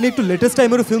 আপনি একটু লেটেস্ট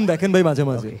টাইমের ফিল্ম দেখেন ভাই মাঝে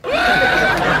মাঝে।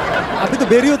 আপনি তো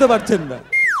বেরিয়ে হতে পারছেন না।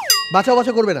 বাঁচাও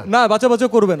বাঁচাও করবে না? না, বাঁচাও বাঁচাও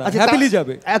করবে না, হ্যাপিলি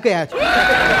যাবে।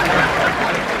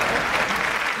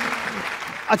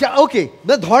 আচ্ছা ওকে,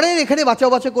 ধরেন এখানে বাঁচাও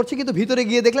বাঁচাও করছে, কিন্তু ভিতরে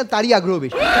গিয়ে দেখলেন তারই আগ্রহ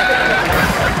বেশি।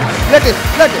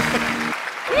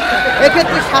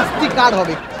 এক্ষেত্রে শাস্তি কার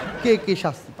হবে? কে কে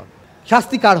শাস্তি পাবে?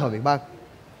 শাস্তি কার হবে, বা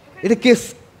এটা কেস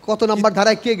কত নাম্বার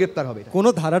ধারায় কে গ্রেপ্তার হবে? কোনো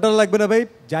ধারাটা লাগবে না ভাই,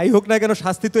 যাই হোক না কেন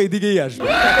শাস্তি তো এইদিকেই আসবে।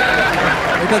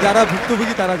 এটা যারা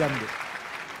ভুক্তভোগী তারা জানবে।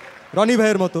 রনি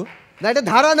ভাইয়ের মতো না, এটা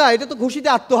ধারা না, এটা তো খুশিতে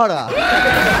আত্মহারা।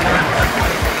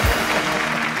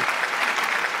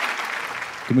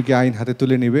 তুমি কি আইন হাতে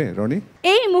তুলে নিবে রনি?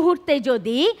 এই মুহূর্তে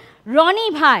যদি রনি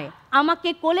ভাই আমাকে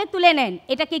কোলে তুলে নেন,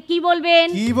 এটাকে কি বলবেন?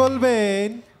 কি বলবেন?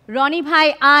 রনি ভাই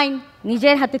আইন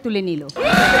নিজের হাতে তুলে নিল।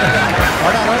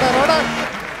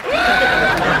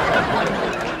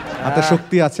 হাতে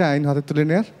শক্তি আছে আইন হাতে তুলে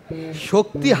নেয়ার?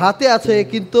 শক্তি হাতে আছে,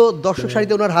 কিন্তু দর্শক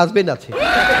সারিতে ওনার হাজবেন্ড আছে।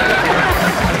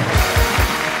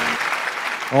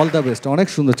 All the best. অনেক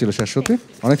সুন্দর ছিল শাশ্বতী,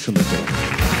 অনেক সুন্দর ছিল।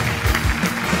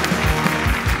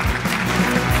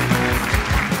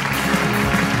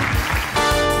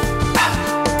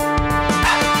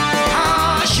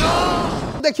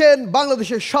 দেখেন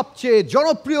বাংলাদেশের সবচেয়ে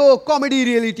জনপ্রিয় comedy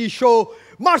reality show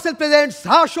Marcel presents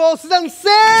হাসো সিজন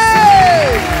 6।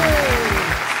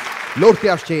 লড়তে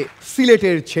আসছে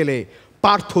সিলেটের ছেলে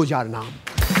পার্থ, যার নাম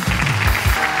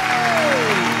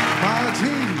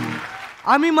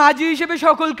আমি মাঝি হিসেবে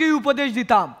সকলকেই উপদেশ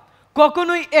দিতাম,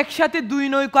 কখনোই একসাথে দুই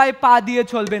নৌকায় পা দিয়ে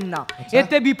চলবেন না,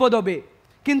 এতে বিপদ হবে।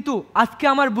 কিন্তু আজকে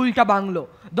আমার ভুলটা ভাঙলো।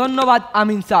 ধন্যবাদ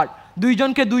আমিন স্যার,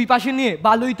 দুইজনকে দুই পাশে নিয়ে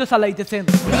ভালোই তো চালাইতেছেন।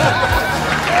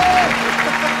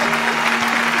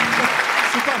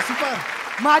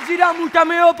 মাঝিরা মোটা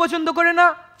মেয়েও পছন্দ করে না,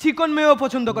 চিকন মেয়েও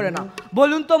পছন্দ করে না।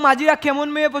 বলুন তো মাঝিরা কেমন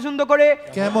মেয়ে পছন্দ করে?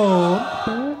 কেমন?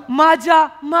 মাজা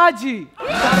মাঝি।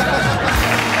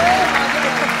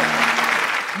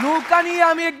 নৌকা নিয়ে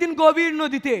আমি একদিন গভীর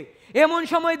নদীতে, এমন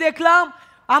সময় দেখলাম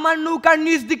আমার নৌকার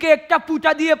নিচ দিকে একটা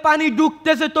ফুটা দিয়ে পানি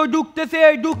ঢুকতেছে তো ঢুকতেছে,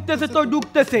 ঢুকতেছে তো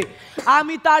ঢুকতেছে।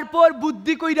 আমি তারপর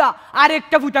বুদ্ধি কইরা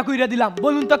আরেকটা ফুটা কইরা দিলাম।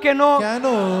 বলুন তো কেন? কেন?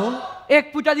 এক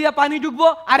ফুটা দিয়া পানি ঢুকবো,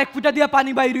 আরেক ফুটা দিয়া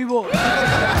পানি বাইর হইব।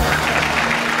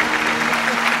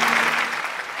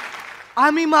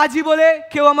 আমি মাঝি বলে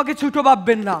কেউ আমাকে ছোট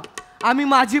ভাববেন না, আমি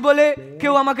মাঝি বলে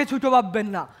কেউ আমাকে ছোট ভাববেন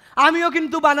না। আমিও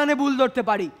কিন্তু বানানে ভুল ধরতে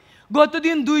পারি।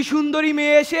 গতদিন দুই সুন্দরী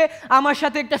মেয়ে এসে আমার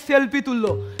সাথে একটা সেলফি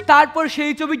তুললো, তারপর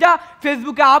সেই ছবিটা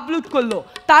ফেসবুকে আপলোড করলো,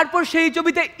 তারপর সেই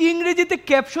ছবিতে ইংরেজিতে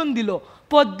ক্যাপশন দিল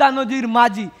পদ্মা নদীর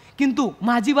মাঝি, কিন্তু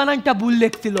মাঝি বানানটা ভুল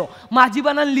লিখছিল। মাঝি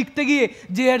বানান লিখতে গিয়ে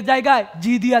যে এর জায়গায়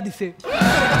জি দিয়া দিছে।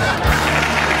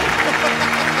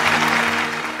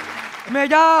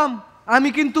 ম্যাডাম আমি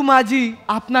কিন্তু মাঝি,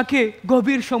 আপনাকে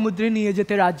গভীর সমুদ্রে নিয়ে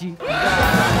যেতে রাজি।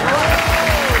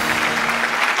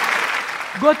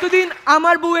 গতদিন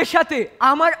আমার বউয়ের সাথে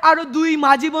আমার আরো দুই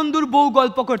মাঝি বন্ধুর বউ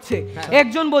গল্প করছে।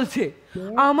 একজন বলছে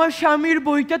আমার স্বামীর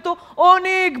বইটা তো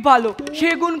অনেক ভালো,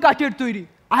 সেগুন কাঠের তৈরি।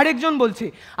 আরেকজন বলছে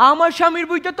আমার স্বামীর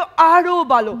বইটা তো আরো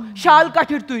ভালো, শাল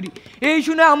কাঠের তৈরি। এই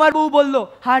শুনে আমার বউ বলল,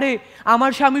 আরে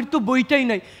আমার স্বামীর তো বইটাই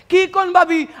নাই। কি কোন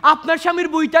ভাবি, আপনার স্বামীর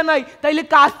বইটা নাই তাইলে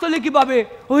কাজ চলে কিভাবে?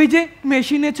 ওই যে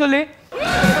মেশিনে চলে।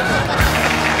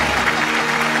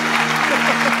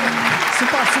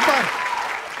 Super super.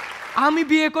 আমি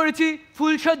বিয়ে করেছি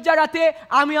ফুলসজ্জা রাতে।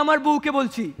 আমি আমার বউকে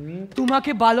বলছি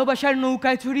তোমাকে ভালোবাসার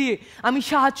নৌকায় চড়িয়ে আমি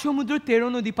 7 সমুদ্র 13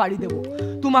 নদী পাড়ি দেব।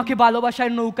 তোমাকে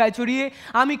ভালোবাসার নৌকায় চড়িয়ে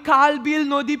আমি খাল বিল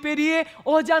নদী পেরিয়ে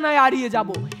অজানায় হারিয়ে যাব।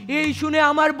 এই শুনে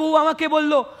আমার বউ আমাকে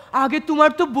বলল, আগে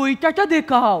তোমার তো বইটাটা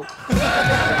দেখাও।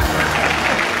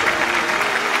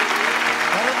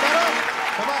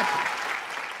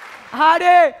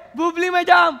 আরে বুবলি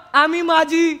ম্যাডাম আমি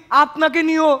মাঝি, আপনাকে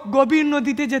নিয়েও গভীর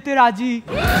নদীতে যেতে রাজি।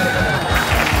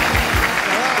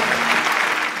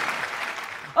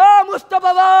 ও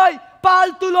মুস্তাফা ভাই পাল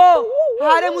তুলো।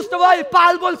 আরে মুস্তাফা ভাই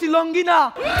পাল বলছি, লঙ্গি না।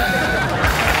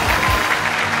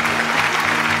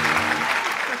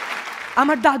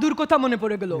 আমার দাদুর কথা মনে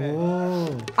পড়ে গেল।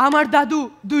 আমার দাদু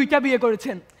 2টা বিয়ে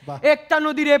করেছেন, একটা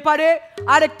নদীর এপারে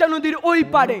আর একটা নদীর ওই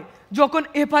পারে। যখন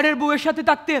এপারের বউয়ের সাথে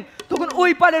থাকতেন তখন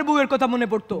ওই পারের বউয়ের কথা মনে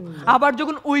পড়তো, আবার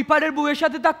যখন ওই পারের বউয়ের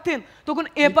সাথে থাকতেন তখন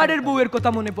এপারের বউয়ের কথা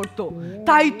মনে পড়তো।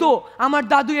 তাই তো আমার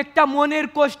দাদু একটা মনের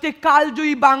কষ্টে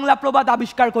কালজয়ী বাংলা প্রবাদ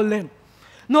আবিষ্কার করলেন,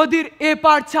 নদীর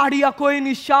এপার ছাড়িয়া কয়ে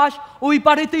নিঃশ্বাস, ওই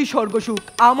পারেতেই স্বর্গসুখ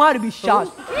আমার বিশ্বাস।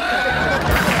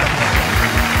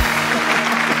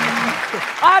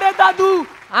 আরে দাদু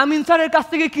আমিন স্যারের কাছ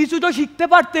থেকে কিছু তো শিখতে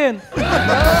পারতেন।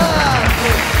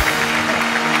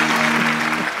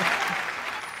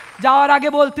 যাওয়ার আগে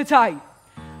বলতে চাই,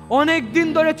 অনেক দিন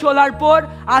ধরে চলার পর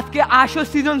আজকে আসর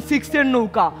সিজন 6 এর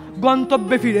নৌকা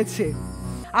গন্তব্যে ফিরেছে।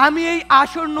 আমি এই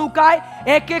আসর নৌকায়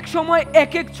এক এক সময়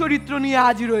এক এক চরিত্র নিয়ে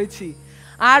হাজির হয়েছি।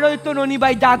 আর হয়তো ননি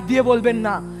ভাই ডাক দিয়ে বলবেন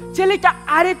না ছেলেটা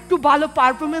আরেকটু ভালো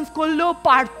পারফরমেন্স করলেও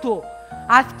পারতো,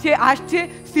 আজকে আসছে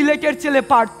সিলেটের ছেলে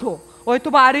পারতো, হয়তো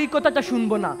বা আর এই কথাটা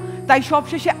শুনবো না। তাই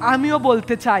সবশেষে আমিও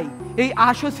বলতে চাই এই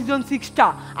আসর সিজন 6টা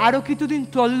আরো কিছুদিন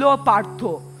চললেও পারতো।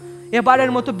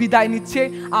 এবারের মতো বিদায় নিচ্ছে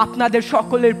আপনাদের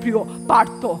সকলের প্রিয়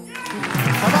পার্থ।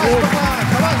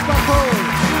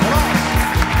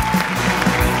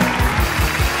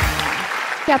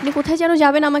 আপনি কোথায় যেন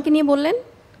যাবেন আমাকে নিয়ে বললেন?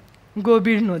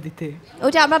 গভীর নদীতে।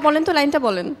 ওটা আবার বলেন তো, লাইনটা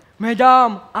বলেন। ম্যাডাম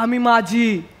আমি মাঝি,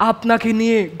 আপনাকে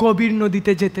নিয়ে গভীর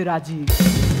নদীতে যেতে রাজি।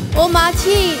 ও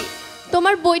মাঝি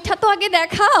তোমার বইটা তো আগে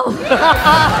দেখাও।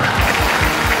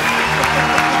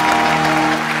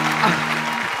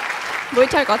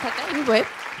 বইটার কথাটা এনিওয়ে,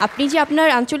 আপনি যে আপনার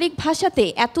আঞ্চলিক ভাষাতে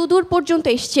এত দূর পর্যন্ত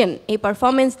এসেছেন এই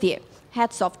পারফরমেন্স দিয়ে,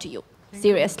 hats off to you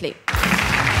seriously.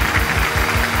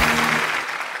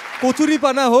 Kachori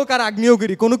পানা হোক আর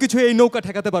আগ্নেয়গিরি, কোনো কিছু এই নৌকা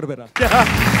ঠেকাতে পারবে না।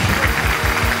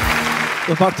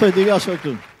 তো পার্থ এদিকে আসো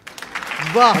একটু।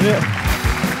 বাহ,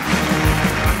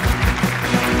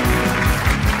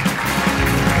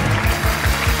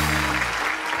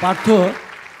 পার্থ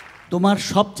তোমার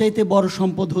সবচাইতে বড়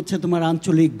সম্পদ হচ্ছে তোমার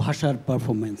আঞ্চলিক ভাষার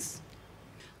পারফরমেন্স।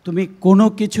 তুমি কোনো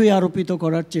কিছুই আরোপিত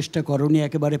করার চেষ্টা করোনি,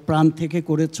 একেবারে প্রাণ থেকে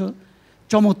করেছো,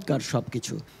 চমৎকার সব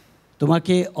কিছু।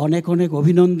 তোমাকে অনেক অনেক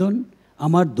অভিনন্দন।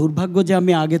 আমার দুর্ভাগ্য যে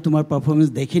আমি আগে তোমার পারফরমেন্স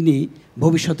দেখিনি,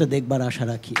 ভবিষ্যতে দেখবার আশা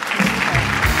রাখি।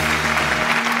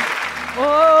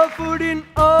 ও পুরিন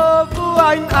ও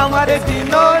বুয়াইন আমার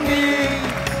দিননি,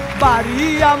 বাড়ি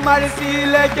আমার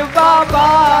সিলেট বাবা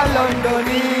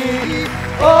লন্ডনি।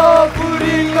 ও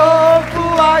পুরিন ও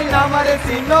বুয়াইন আমার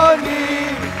দিননি,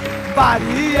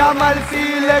 বাড়ি আমার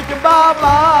সিলেট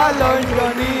বাবা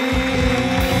লন্ডনী।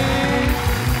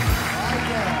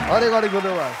 অনেক অনেক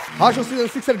ধন্যবাদ। হাসো সিজন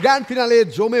 6 এর গ্র্যান্ড ফিনালে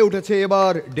জমে উঠেছে।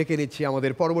 এবার ডেকে নিচ্ছি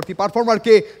আমাদের পরবর্তী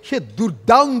পারফর্মারকে। সে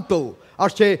দুর্দান্ত,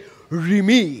 আসছে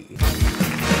রিমি।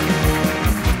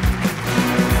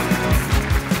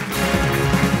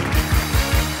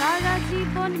 সারা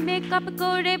জীবন মেকআপ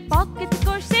করে পকেট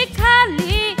করছে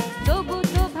খালি, তবু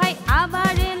তো ভাই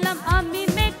আবার এলাম আমি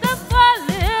মেকআপ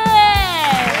বলে।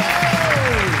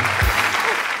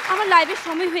 আমার লাইভের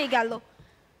সময় হয়ে গেল।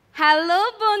 হ্যালো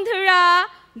বন্ধুরা,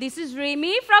 this is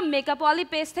Rimi from makeup Wali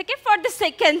page থেকে ফর দ্য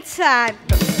সেকেন্ড টাইম।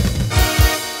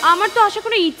 আমার তো আসার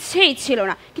কোনো ইচ্ছেই ছিল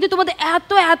না, কিন্তু তোমাদের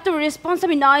এত এত রেসপন্স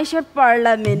আমি না এসে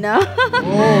পারলামই না।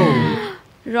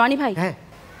 রনি ভাই,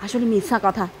 আসলে মিথ্যা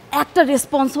কথা, একটা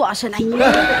রেসপন্সও আসে নাই।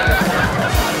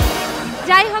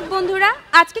 যাই হোক বন্ধুরা,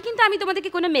 আজকে কিন্তু আমি তোমাদেরকে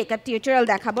কোনো মেকআপ টিউটোরিয়াল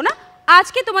দেখাবো না।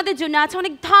 আজকে তোমাদের জন্য আছে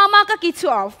অনেক ধামাকা কিছু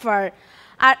অফার।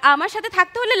 আর আমার সাথে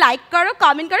থাকতে হলে লাইক করো,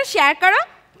 কমেন্ট করো, শেয়ার করো।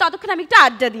 ততক্ষণ আমি একটু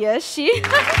আড্ডা দিয়ে আসি।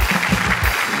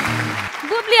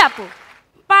 বুবলি আপু,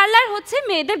 পার্লার হচ্ছে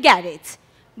মেয়েদের গ্যারেজ।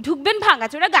 ঢুকবেন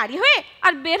ভাঙাচোরা গাড়ি হয়ে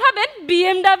আর বের হবেন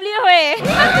BMW হয়ে।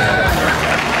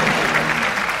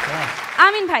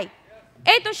 আমিন ভাই,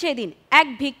 এই তো সেদিন এক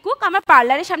ভিক্ষুক আমার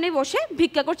পার্লারের সামনে বসে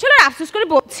ভিক্ষা করছিল আর আফসোস করে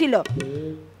বলছিল,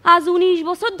 আজ 19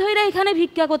 বছর ধরে এখানে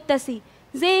ভিক্ষা করতেছি,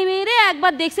 যে মেয়েরে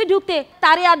একবার দেখছি ঢুকতে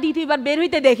তারে আর দ্বিতীয়বার বের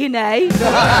হইতে দেখি নাই।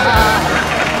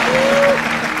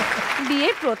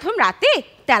 বিয়ের প্রথম রাতে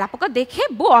তেলাপোকা দেখে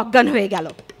বউ অজ্ঞান হয়ে গেল।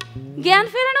 জ্ঞান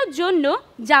ফেরানোর জন্য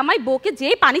জামাই বউকে যে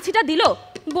পানি ছিটা দিল,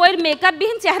 বউয়ের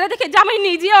মেকআপবিহীন চেহারা দেখে জামাই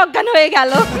নিজে অজ্ঞান হয়ে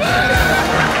গেল।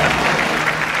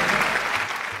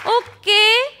 ওকে,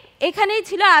 এখানেই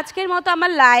ছিল আজকের মতো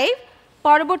আমার লাইভ।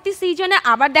 পরবর্তী সিজনে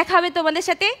আবার দেখা হবে তোমাদের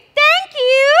সাথে। Thank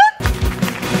you.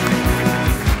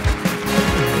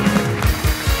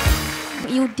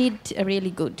 You did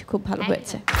really good, খুব ভালো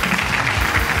হয়েছে।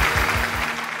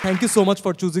 Thank you so much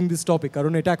for choosing this topic,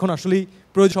 কারণ এটা এখন আসলেই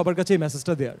প্রয়োজন সবার কাছে এই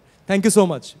মেসেজটা দেওয়ার। Thank you so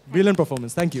much, brilliant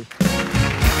performance, thank you.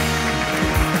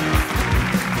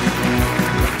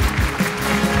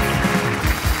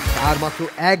 আর মাত্র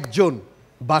একজন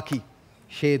বাকি,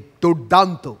 সে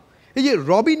দুর্দান্ত। এই যে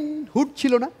রবিন হুড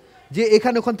ছিল না, যে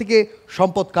এখানে ওখান থেকে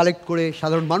সম্পদ কালেক্ট করে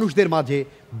সাধারণ মানুষদের মাঝে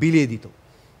বিলিয়ে দিত,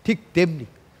 ঠিক তেমনি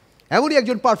এমনই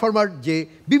একজন পারফর্মার যে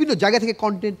বিভিন্ন জায়গা থেকে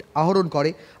কন্টেন্ট আহরণ করে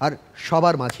আর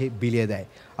সবার মাঝে বিলিয়ে দেয়।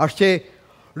 আসছে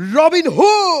রবিন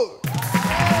হুড।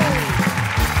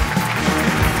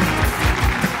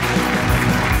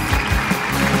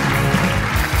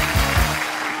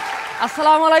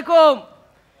 আসসালামু আলাইকুম।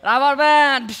 রাবার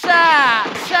ব্যান্ড,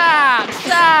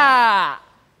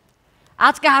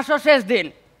 আজকে হাসর শেষ দিন,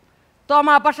 তো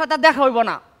আমার আপার সাথে দেখা হইব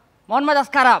না, মন মেজাজ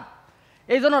খারাপ।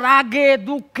 এই জন্য রাগে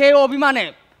দুঃখে অভিমানে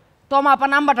তো আমার আপার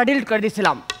নাম্বারটা ডিলিট করে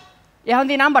দিয়েছিলাম। এখন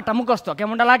দিয়ে নাম্বারটা মুখস্থ,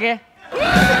 কেমনটা লাগে?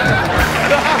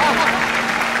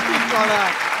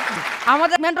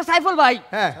 আমাদের মেন্টর সাইফুল ভাই,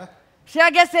 সে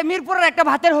গেছে মিরপুরের একটা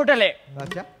ভাতের হোটেলে,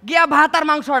 গিয়া ভাত আর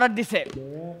মাংস অর্ডার দিছে।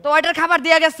 তো ওইটার খাবার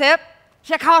দিয়ে গেছে,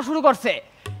 সে খাওয়া শুরু করছে,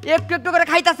 একটু একটু করে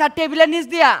খাইতেছে। আর টেবিলের নিচ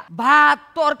দিয়া ভাত,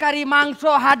 তরকারি, মাংস,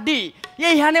 হাড্ডি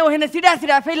এইখানে ওখানে সিডা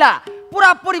সিডা ফেলা পুরা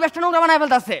পরিবেশটা নোংরা বানায়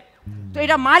ফেলতেছে। তো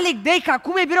এটা মালিক দেখা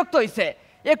খুবই বিরক্ত হয়েছে।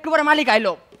 একটু পরে মালিক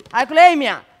আইলো, আর কইলো, এই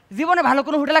মিয়া, জীবনে ভালো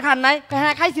কোনো হোটেলে খান নাই?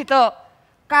 হ্যাঁ খাইছি তো।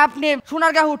 আপনি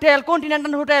সোনারগাঁ হোটেল,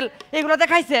 কন্টিনেন্টাল হোটেল এগুলোতে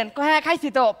খাইছেন? হ্যাঁ খাইছি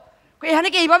তো। এখানে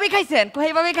কি এইভাবেই খাইছেন?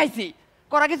 এইভাবেই খাইছি।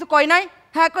 করা কিছু কয় নাই?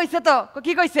 হ্যাঁ কইছে তো।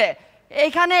 কি কইছে?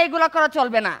 এইখানে এগুলা করা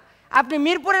চলবে না, আপনি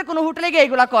মিরপুরের কোনো হোটেলে গিয়ে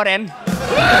এগুলা করেন।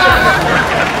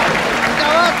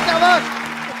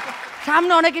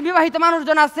 সামনে অনেকে বিবাহিত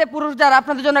মানুষজন আছে, পুরুষ যারা,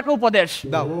 আপনাদের জন্য একটা উপদেশ।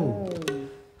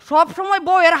 সব সময়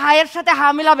বউয়ের হায়ের সাথে হা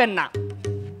মিলাবেন না,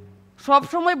 সব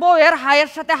সময় বউয়ের হায়ের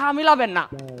সাথে হা মিলাবেন না।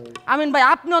 আমিন ভাই,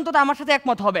 আপনি অন্তত আমার সাথে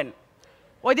একমত হবেন।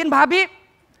 ওই দিন ভাবি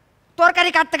তরকারি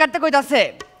কাটতে কাটতে কইতাছে,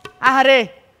 আহারে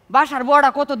বাসার বউটা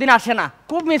কতদিন আসে না,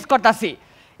 খুব মিস করতাছি।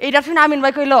 এইটা শুনে আমিন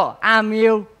ভাই কইল,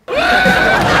 আমিও।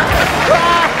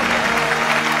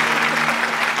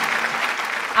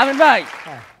 আমিন ভাই,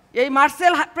 এই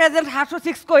মার্সেল প্রেজেন্ট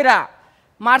 106 কইরা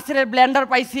মার্সেলের ব্লেন্ডার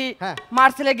পাইছি,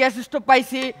 মার্সেলের গ্যাস স্টোভ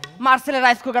পাইছি, মার্সেলের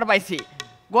রাইস কুকার পাইছি।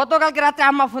 গতকালকে রাতে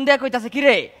আম্মা ফোন দিয়ে কইতাছে,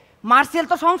 কিরে মার্সেল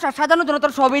তো সংসার সাজানোর জন্য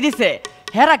তোর সবই দিছে,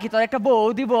 হেরা কি তোর একটা বউ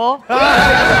দিব?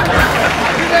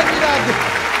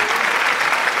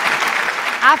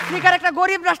 আফ্রিকার একটা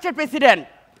গরিব রাষ্ট্রের প্রেসিডেন্ট,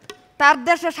 তার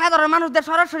দেশে সাধারণ মানুষদের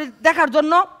সরাসরি দেখার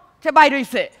জন্য সে বাইরে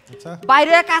হইছে।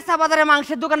 বাইরে কাঁচা বাজারে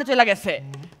মাংসের দোকানে চলে গেছে,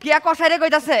 কিয়া কষাইরে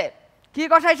কইতাছে, কি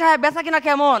কষাই সাহেব বেচা কিনা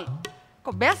কেমন?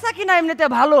 বেচা কিনা এমনিতে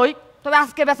ভালোই, তবে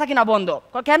আজকে বেচা কিনা বন্ধ।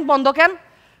 কেন বন্ধ কেন?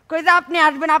 কই যে আপনি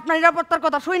আসবেন, আপনার নিরাপত্তার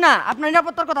কথা শুই না, আপনার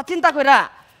নিরাপত্তার কথা চিন্তা কইরা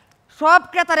সব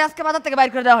ক্রেতারে আজকে বাজার থেকে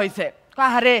বাইর করে দেওয়া হয়েছে।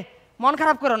 আরে মন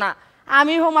খারাপ করো না,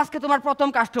 আমি হোম আজকে তোমার প্রথম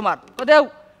কাস্টমার। তো দেও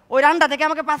ওই রান্না থেকে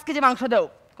আমাকে 5 কেজি মাংস দেও।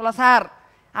 কলা স্যার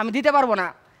আমি দিতে পারবো না,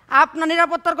 আপনার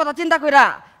নিরাপত্তার কথা চিন্তা কইরা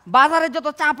বাজারের যত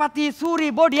চাপাতি চুরি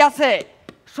বডি আছে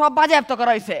সব বাজেয়াপ্ত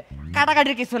করা হয়েছে,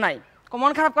 কাটাকাটির কিছু নাই।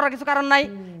 মন খারাপ করার কিছু কারণ নাই,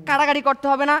 কাটাকাটি করতে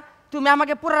হবে না, তুমি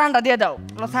আমাকে পুরো রান্না দিয়ে দাও।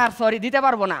 স্যার সরি দিতে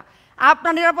পারবো না,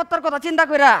 আপনার নিরাপত্তার কথা চিন্তা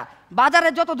কইরা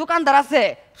বাজারের যত দোকানদার আছে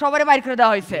সবারই বাইর করে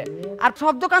দেওয়া হয়েছে, আর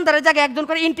সব দোকানদারের জায়গায় একজন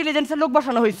করে ইন্টেলিজেন্সের লোক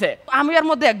বসানো হয়েছে, আমি এর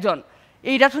মধ্যে একজন।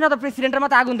 এইটা শুনে তো প্রেসিডেন্টের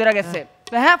মাথায় আগুন ধরে গেছে।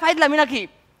 হ্যাঁ ফাইজলামি নাকি,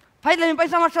 ফাইজলামি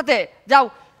পাইছো আমার সাথে, যাও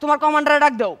তোমার কমান্ডারে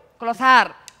ডাক দাও। কলো স্যার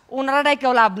ওনারা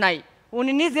ডাকেও লাভ নাই,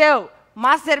 উনি নিজেও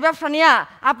মাছের ব্যবসা নিয়ে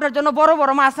আপনার জন্য বড়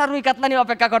বড় মাছ আর রুই কাতলা নিয়ে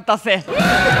অপেক্ষা করতেছে।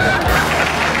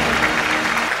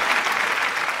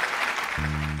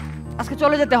 আজকে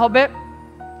চলে যেতে হবে,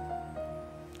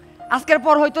 আজকের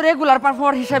পর হয়তো রেগুলার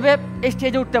পারফর্মার হিসেবে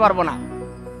স্টেজে উঠতে পারবো না,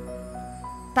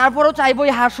 তারপরেও চাইবো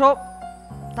এই হাসো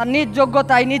তার নিজ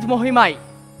যোগ্যতায় নিজ মহিমায়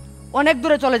অনেক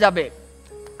দূরে চলে যাবে।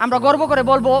 আমরা গর্ব করে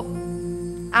বলবো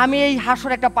আমি এই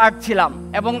হাসর একটা পার্ট ছিলাম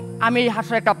এবং আমি এই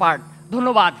হাসর একটা পার্ট।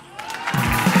 ধন্যবাদ।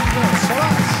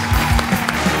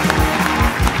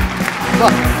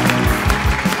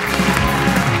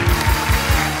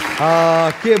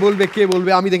 কে বলবে কে বলবে?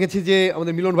 আমি দেখেছি যে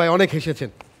আমাদের মিলন ভাই অনেক হেসেছেন।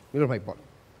 মিলন ভাই বল।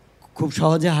 খুব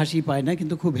সহজে হাসি পায় না,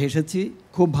 কিন্তু খুব হেসেছি,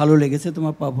 খুব ভালো লেগেছে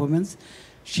তোমার পারফরমেন্স।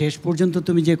 শেষ পর্যন্ত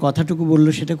তুমি যে কথাটুকু বললো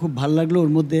সেটা খুব ভালো লাগলো,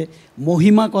 ওর মধ্যে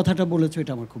মহিমা কথাটা বলেছো,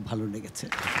 এটা আমার খুব ভালো লেগেছে।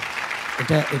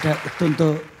 এটা অত্যন্ত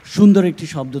সুন্দর একটি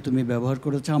শব্দ তুমি ব্যবহার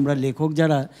করেছো। আমরা লেখক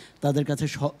যারা তাদের কাছে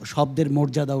শব্দের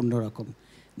মর্যাদা অন্যরকম।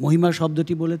 মহিমা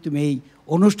শব্দটি বলে তুমি এই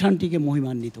অনুষ্ঠানটিকে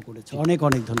মহিমান্বিত করেছো, অনেক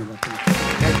অনেক ধন্যবাদ।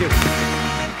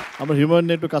 আমরা হিউমার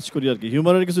নিয়ে একটু কাজ করি আর কি।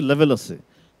 হিউমারের কিছু লেভেল আছে,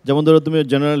 যেমন ধরো তুমি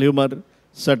জেনারেল হিউমার,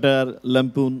 স্যাটার,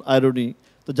 ল্যাম্পুন, আইরনি।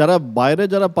 তো যারা বাইরে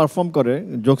যারা পারফর্ম করে,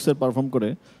 জোকসের পারফর্ম করে,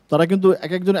 তারা কিন্তু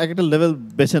এক একজন এক একটা লেভেল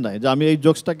বেছে নেয় যে আমি এই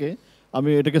জোকসটাকে আমি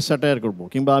এটাকে স্যাটায়ার করবো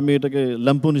কিংবা আমি এটাকে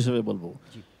ল্যাম্পুন হিসেবে বলবো।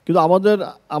 কিন্তু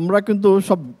আমরা কিন্তু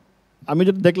সব, আমি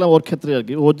যেটা দেখলাম ওর ক্ষেত্রে আর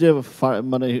কি, ও যে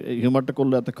মানে হিউমারটা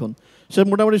করলো এতক্ষণ, সে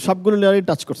মোটামুটি সবগুলো লেয়ারই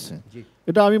টাচ করছে।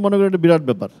 এটা আমি মনে করি একটা বিরাট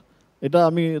ব্যাপার। এটা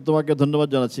আমি তোমাকে ধন্যবাদ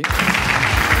জানাচ্ছি।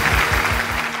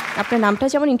 আপনার নামটা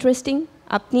যেমন ইন্টারেস্টিং,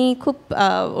 আপনি খুব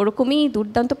ওরকমই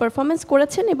দুর্দান্ত পারফরমেন্স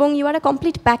করেছেন এবং you R A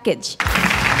complete package.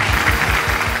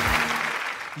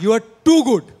 You R two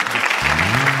good.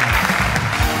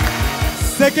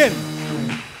 Second,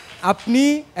 আপনি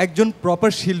একজন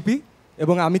প্রপার শিল্পী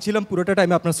এবং আমি ছিলাম পুরোটা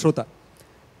টাইমে আপনার শ্রোতা।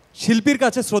 শিল্পীর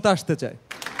কাছে শ্রোতা আসতে চায়।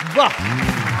 বাহ,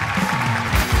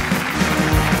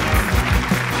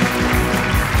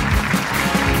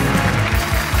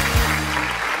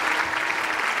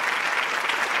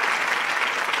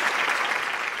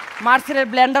 মার্সেলের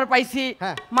ব্লেন্ডার পাইছি,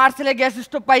 মার্সেলের গ্যাস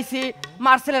স্টোভ পাইছি,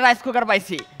 মার্সেলের রাইস কুকার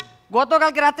পাইছি।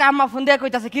 গতকালকে রাতে আম্মা ফোন দিয়ে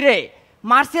কইতাছে, কিরে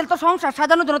মার্সেল তো সংসার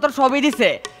সাজানোর জন্য তোর সবই দিছে,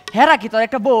 হেরা কি তোর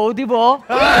একটা বউ দিব?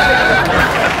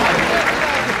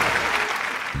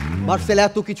 মার্সেল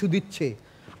এত কিছু দিচ্ছে,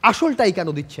 আসলটাই কেন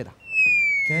দিচ্ছে না?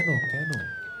 কেন কেন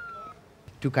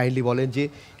একটু কাইন্ডলি বলেন যে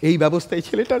এই ব্যবস্থা এই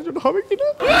ছেলেটার জন্য হবে কিনা?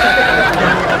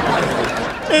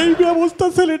 এই ব্যবস্থা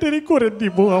ছেলেটারই করে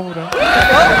দিব আমরা।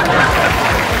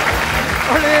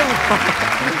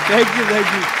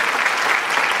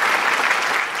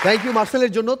 থ্যাংক ইউ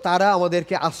মার্সেলের জন্য। তারা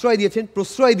আমাদেরকে আশ্রয় দিয়েছেন,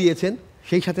 প্রশ্রয় দিয়েছেন,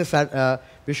 সেই সাথে স্যার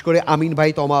বিশেষ করে আমিন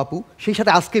ভাই, তমা আপু, সেই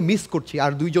সাথে আজকে মিস করছি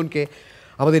আর দুইজনকে,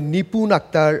 আমাদের নিপুণ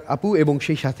আক্তার আপু এবং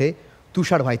সেই সাথে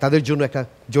তুষার ভাই, তাদের জন্য একটা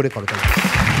জোরে করো।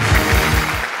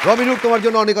 রবিনুর, তোমার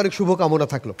জন্য অনেক অনেক শুভকামনা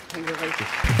থাকলো।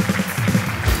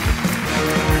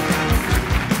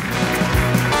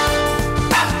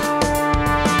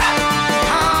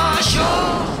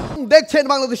 দেখছেন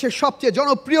বাংলাদেশের সবচেয়ে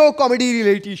জনপ্রিয় comedy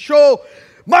reality show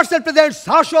Marcel presents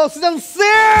হাসো season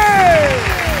 6,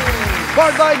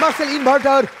 powered by Marcel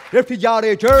inverter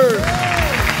refrigerator.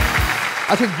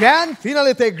 আচ্ছা, গ্র্যান্ড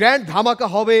ফিনালেতে গ্র্যান্ড ধামাকা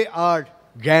হবে, আর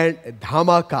গ্র্যান্ড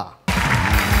ধামাকা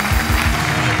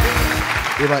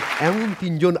এবার এমন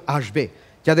তিনজন আসবে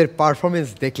যাদের পারফরমেন্স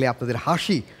দেখলে আপনাদের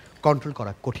হাসি কন্ট্রোল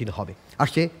করা কঠিন হবে।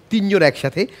 আসছে তিনজন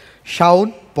একসাথে, শাওন,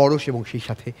 পরশ এবং সেই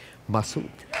সাথে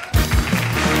মাসুদ।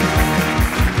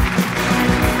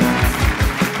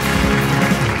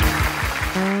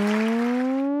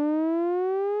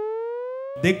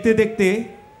 দেখতে দেখতে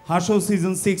হাসো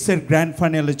সিজন 6 এর গ্র্যান্ড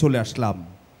ফাইনালে চলে আসলাম।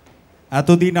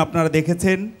 এতদিন আপনারা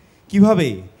দেখেছেন কিভাবে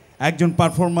একজন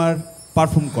পারফর্মার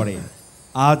পারফর্ম করে।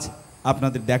 আজ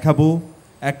আপনাদের দেখাবো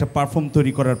একটা পারফর্ম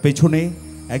তৈরি করার পেছনে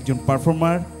একজন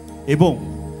পারফর্মার এবং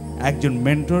একজন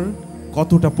মেন্টর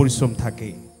কতটা পরিশ্রম থাকে।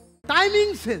 টাইমিং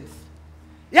সেন্স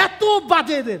এত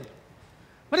বাজে এদের,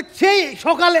 মানে সেই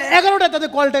সকালে 11টায় তাদের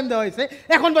কল টাইম দেওয়া হয়েছে,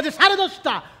 এখন বাজে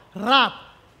 10:30। রাত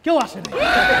কেউ আসে না।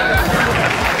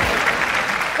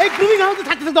 এই গ্রুমিং হাউসে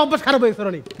থাকতে থাকতে অভ্যাস খারাপ হয়েছে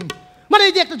রনি। মানে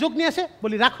এই যে একটা জোক নিয়ে আসে,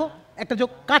 বলি রাখো, একটা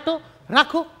জোক কাটো,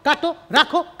 রাখো কাটো,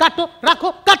 রাখো কাটো, রাখো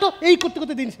কাটো, এই করতে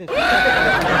করতে দিন শেষ।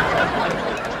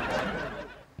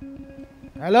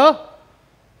 হ্যালো,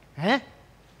 হ্যাঁ,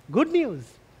 গুড নিউজ,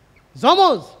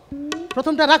 জমজ,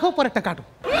 প্রথমটা রাখো পরেরটা কাটো।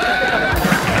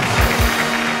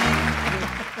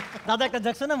 দাদা একটা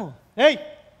জ্যাকসন আমো। এই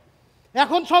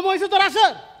এখন সময় হয়েছে তোর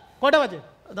আসার, কয়টা বাজে?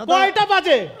 কয়টা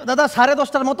বাজে? দাদা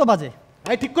 10:30টার মতো বাজে।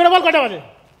 এই ঠিক করে বল কয়টা বাজে?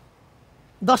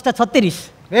 10:36।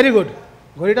 ভেরি গুড,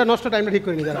 ঘড়িটা নষ্ট, টাইমটা ঠিক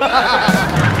করে নি।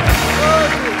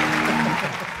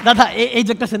 দাদা এই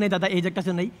জোকটা শুনেই, দাদা এই জোকটা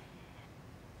শুনেই।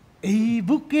 এই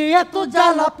বুকে এত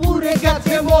জ্বালা পুড়ে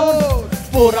গেছে মন,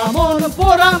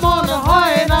 পোড়া মন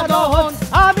হয় না দহন,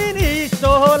 আমি নিঃস্ব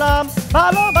হলাম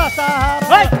ভালোবাসা।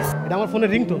 এটা আমার ফোনের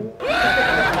রিংটোন।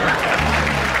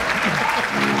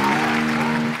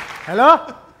 হ্যালো,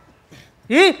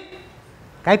 কি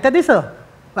কাইটটা দিছ?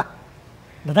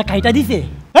 দাদা কাইটা দিছে?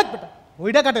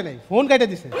 ওইটা কাটে নাই, ফোন কাইটা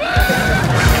দিছে।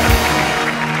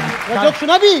 জোক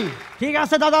শোনাবি? ঠিক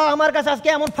আছে দাদা, আমার কাছে আজকে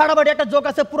এমন ফাটাফাটি একটা জোক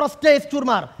আছে, পুরো স্টেজ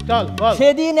চুরমার। চল বল।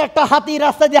 সেদিন একটা হাতি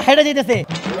রাস্তা দিয়ে হেঁটে যেতেছে।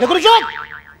 দেখো জোক,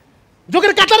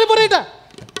 জোকের কাটারে পরে এটা।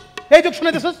 এই জোক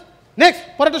শোনাইতেছস, নেক্সট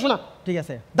পরেরটা শোনা। ঠিক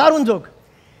আছে, দারুণ জোক।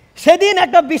 সেদিন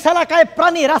একটা বিশালাকায়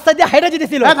প্রাণী রাস্তা দিয়ে হেঁটে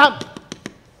যেতেছিল। থাম,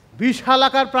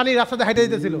 বিশালাকার প্রাণী রাস্তা দিয়ে হেঁটে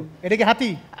যেতেছিল, এটা কি হাতি?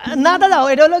 না দাদা,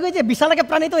 এটা হলো যে বিশালাকার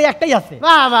প্রাণী তো একটাই আছে।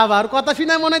 বাহ বাহ বাহ, কথা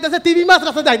শুনে মনে হইতেছে টিভি মাছ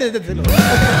রাস্তা দিয়ে হেঁটে যেতেছিল।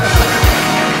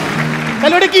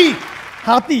 তাহলে ওটা কি?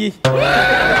 হাতি।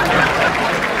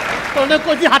 তোনে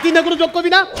কইছি হাতি না কোনো জোক কবি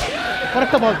না,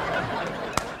 পরেরটা বল।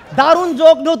 দারুণ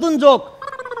জোক, নতুন joke.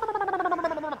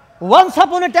 Once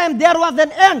upon a time there was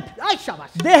an ant.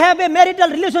 They have a marital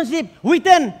relationship with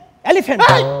an elephant.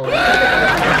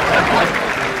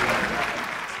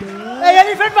 এই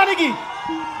এলিফ্যান্ট মানে কি?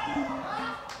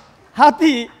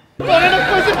 হাতি। তোরে না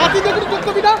কইছি হাতি না কোনো জোক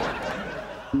কবি না,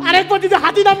 আরেকবার যদি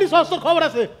হাতি নামনি সস্ত খবর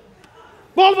আছে,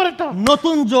 বল পরেরটা।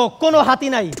 নতুন জোক, কোনো হাতি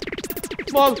নাই।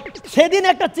 বল। সেদিন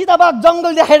একটা চিতাবাঘ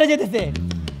জঙ্গল দিয়ে হেঁটে যেতেছে।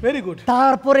 Very good.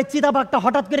 তারপরে চিতাবাঘটা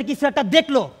হঠাৎ করে কিছু একটা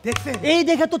দেখলো। দেখছে? এই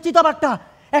দেখে তো চিতাবাঘটা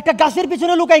একটা গাছের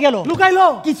পিছনে লুকাই গেল। লুকাইলো?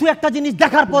 কিছু একটা জিনিস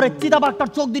দেখার পরে চিতাবাঘটার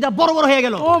চোখ দুইটা বড় বড় হয়ে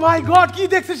গেল। ও মাই গড, কি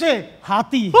দেখছে সে?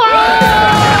 হাতি।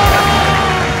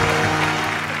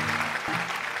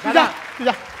 যা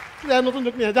যা যা, নতুন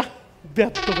জোক নিয়ে যা।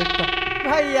 ব্যর্থ ব্যক্তি।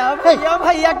 ভাইয়া ভাইয়া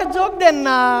ভাইয়া একটা জোক দেন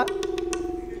না।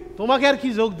 তোমাকে আর কি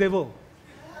জোক দেব,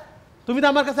 তুমি তো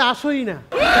আমার কাছে আসোই না।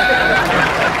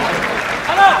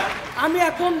 আমি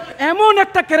এখন এমন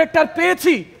একটা ক্যারেক্টার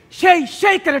পেয়েছি,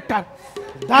 সেই ক্যারেক্টার।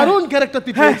 দারুণ ক্যারেক্টার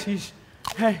তুই পেয়েছিস।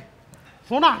 হ্যাঁ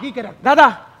শোনা, কি ক্যারেক্টার? দাদা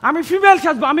আমি ফিমেল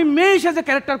সাজবো, আমি মেয়ে সাজে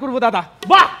ক্যারেক্টার করবো দাদা।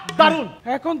 বাহ দারুণ।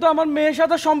 এখন তো আমার মেয়ে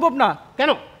সাজা সম্ভব না।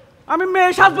 কেন? আমি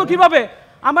মেয়ে সাজবো কিভাবে?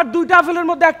 আমার দুইটা আপেলের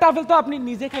মধ্যে একটা আপেল তো আপনি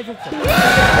নিজে খাই ফেলছেন।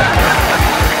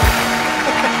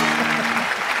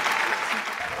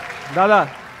 দাদা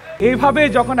এইভাবে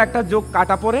যখন একটা জোক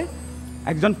কাটা পড়ে,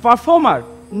 একজন পারফর্মার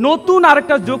নতুন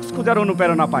আরেকটা জোকস খোঁজার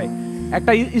অনুপ্রেরণা পায়।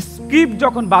 একটা স্ক্রিপ্ট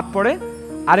যখন বাদ পড়ে,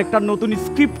 আরেকটা নতুন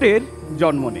স্ক্রিপ্টের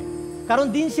জন্ম নেয়। কারণ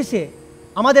দিন শেষে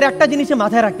আমাদের একটা জিনিসে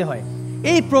মাথায় রাখতে হয়,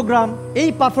 এই প্রোগ্রাম, এই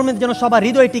পারফরমেন্স যেন সবার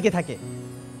হৃদয়ে টিকে থাকে।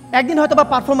 একদিন হয়তো বা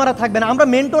পারফর্মাররা থাকবে না, আমরা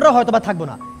মেন্টররা হয়তো বা থাকবো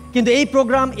না, কিন্তু এই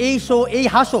প্রোগ্রাম, এই শো, এই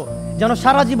হাসো যেন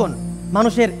সারা জীবন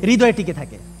মানুষের হৃদয়ে টিকে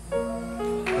থাকে।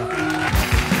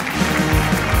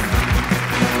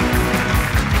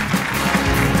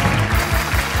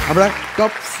 আমরা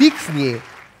টপ 6 নিয়ে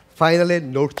ফাইনালে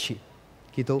লড়ছি,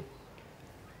 কিন্তু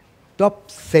টপ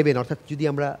 7 অর্থাৎ যদি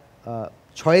আমরা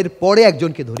 6-এর পরে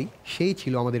একজনকে ধরি, সেই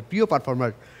ছিল আমাদের প্রিয়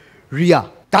পারফর্মার রিয়া।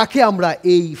 তাকে আমরা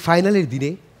এই ফাইনালের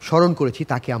দিনে স্মরণ করেছি,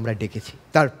 তাকে আমরা ডেকেছি,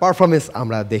 তার পারফরমেন্স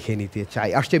আমরা দেখে নিতে চাই।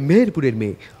 আসছে মেহেরপুরের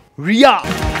মেয়ে রিয়া।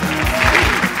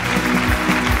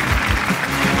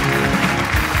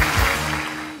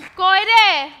 কই রে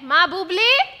মা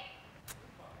বুবলি,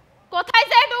 কোথায়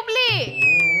যায় বুবলি?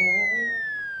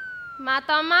 মা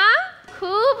তমা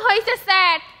খুব হয়েছে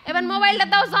স্যাট, এবার মোবাইলটা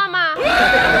দাও জমা।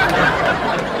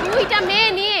 দুইটা মেয়ে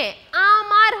নিয়ে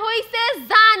আমার হইছে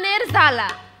জানের জ্বালা।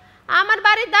 আমার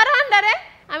বাড়ির দারোয়ানটারে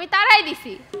আমি তাড়াই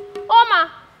দিছি। ও মা,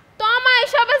 তমা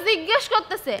এসবে জিজ্ঞেস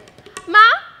করতেছে, মা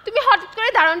তুমি হঠাৎ করে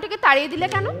দারোয়ানটাকে তাড়িয়ে দিলে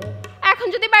কেন? এখন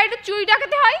যদি বাড়িটা চুরি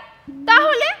ডাকাতি হয়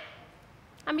তাহলে?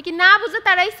 আমি কি না বুঝে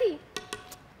তাড়াইছি?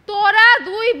 তোরা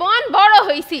দুই বোন বড়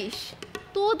হইছিস,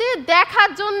 তোদের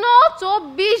দেখার জন্য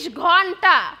 24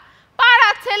 ঘন্টা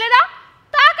পাড়ার ছেলেরা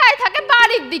তাকায় থাকে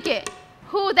বাড়ির দিকে।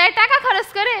 হুদায় টাকা খরচ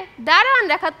করে দারোয়ান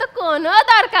রাখার তো কোনো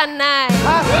দরকার নাই।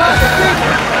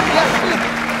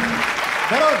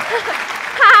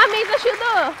 আমি তো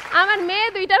শুধু আমার মেয়ে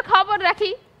দুইটার খবর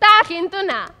রাখি তা কিন্তু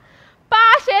না,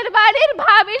 পাশের বাড়ির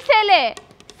ভাবির ছেলে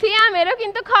সিয়ামেরও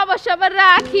কিন্তু খবর সবার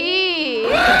রাখি।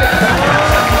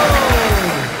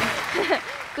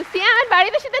 তো সিয়ামের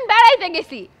বাড়িতে সেদিন বেড়াইতে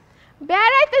গেছি,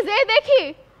 বেড়াইতে যেয়ে দেখি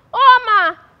ও মা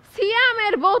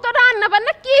সিয়ামের বউ তো রান্না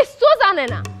বান্না কিচ্ছু জানে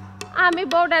না। আমি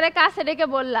বউটারে কাছে ডেকে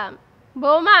বললাম,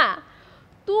 বৌমা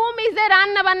তুমি যে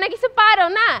রান্না বান্না কিছু পারো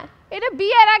না, এটা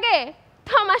বিয়ের আগে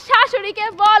তোমার শাশুড়িকে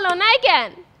বলো নাই কেন?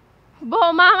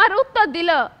 বৌমা আমার উত্তর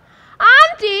দিল,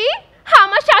 আন্টি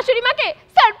আমার শাশুড়ি মাকে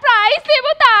সারপ্রাইজ দেব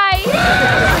তাই।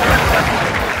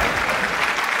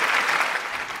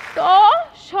 তো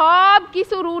সব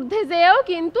কিছুর ঊর্ধ্বে যেও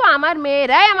কিন্তু আমার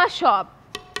মেয়েরাই আমার সব।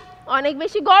 অনেক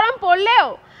বেশি গরম পড়লেও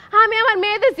আমি আমার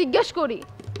মেয়েদের জিজ্ঞেস করি,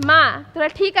 মা তোরা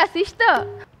ঠিক আছিস তো?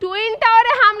 টুইন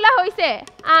টাওয়ারে হামলা হয়েছে,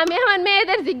 আমি আমার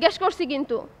মেয়েদের জিজ্ঞেস করছি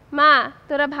কিন্তু, মা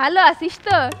তোরা ভালো আছিস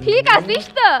তো, ঠিক আছিস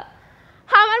তো?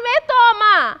 আমার মেয়ে তো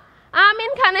মা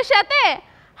আমিন খানের সাথে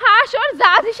হাসর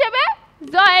জাজ হিসেবে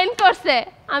জয়েন করছে,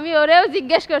 আমি ওরেও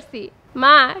জিজ্ঞেস করছি,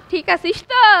 মা ঠিক আছিস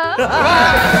তো?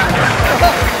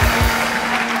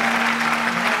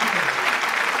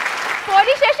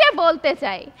 পরিশেষে বলতে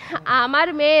চাই, আমার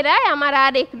মেয়েরাই আমার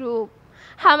আরেক রূপ।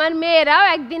 আমার মেয়েরাও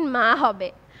একদিন মা হবে,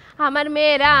 আমার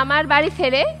মেয়েরা আমার বাড়ি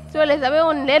ছেড়ে চলে যাবে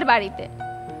অন্যের বাড়িতে।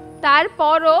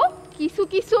 তারপরও কিছু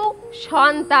কিছু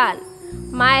সন্তান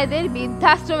মায়েদের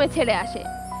বৃদ্ধাশ্রমে ছেড়ে আসে,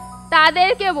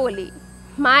 তাদেরকে বলি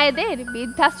মায়েদের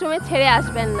বৃদ্ধাশ্রমে ছেড়ে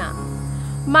আসবেন না।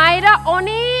 মায়েরা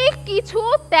অনেক কিছু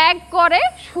ত্যাগ করে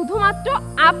শুধুমাত্র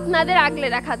আপনাদের আগলে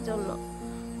রাখার জন্য।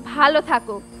 ভালো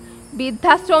থাকুক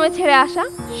বৃদ্ধাশ্রমে ছেড়ে আসা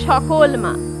সকল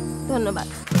মা। ধন্যবাদ।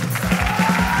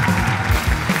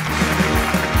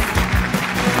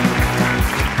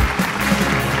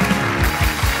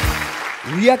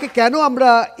 রিয়াকে কেন আমরা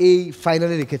এই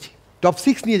ফাইনালে রেখেছি, টপ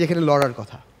 6 নিয়ে যেখানে লড়ার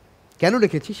কথা, কেন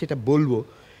রেখেছি সেটা বলবো,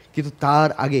 কিন্তু তার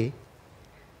আগে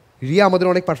রিয়া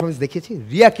আমাদের অনেক পারফরমেন্স দেখিয়েছি,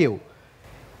 রিয়াকেও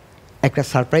একটা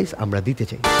সারপ্রাইজ আমরা দিতে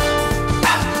চাই।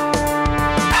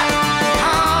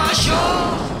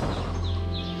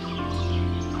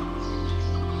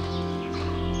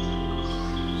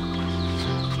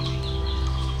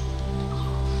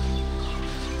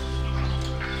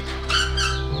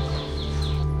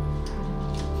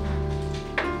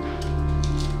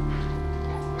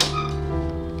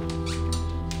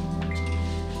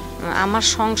 আমার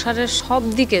সংসারের সব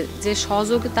দিকে যে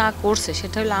সহযোগিতা করছে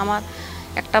সেটা হলো আমার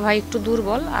একটা ভাই একটু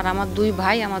দুর্বল, আর আমার 2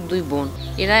 ভাই, আমার 2 বোন।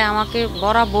 এরাই আমাকে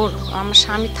বরাবর আমার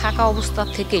স্বামী থাকা অবস্থা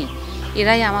থেকেই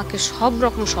এরাই আমাকে সব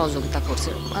রকম সহযোগিতা করছে।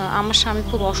 আমার স্বামী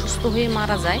খুব অসুস্থ হয়ে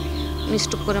মারা যায়,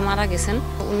 স্ট্রোক করে মারা গেছেন।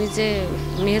 উনি যে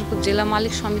মেহেরপুর জেলা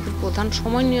মালিক সমিতির প্রধান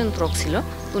সময় নিয়ন্ত্রক ছিল,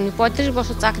 উনি 35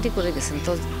 বছর চাকরি করে গেছেন।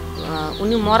 তো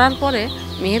উনি মরার পরে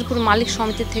মেহেরপুর মালিক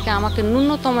সমিতি থেকে আমাকে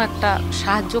ন্যূনতম একটা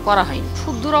সাহায্য করা হয়নি।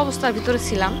 খুব দুরবস্থার ভিতরে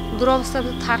ছিলাম, দুরবস্থার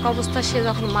ভিতরে থাকা অবস্থায় সে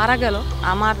যখন মারা গেল,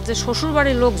 আমার যে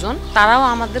শ্বশুরবাড়ির লোকজন তারাও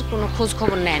আমাদের কোনো খোঁজ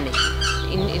খবর নেয়নি।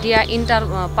 রিয়া ইন্টার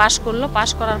পাস করলো, পাস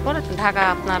করার পরে ঢাকা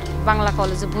আপনার বাংলা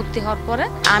কলেজে ভর্তি হওয়ার পরে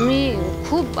আমি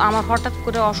আমার হঠাৎ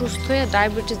করে অসুস্থ হয়ে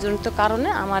ডায়াবেটিস জনিত কারণে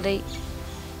আমার এই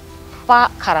পা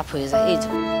খারাপ হয়ে যায়। এই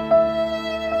জন্য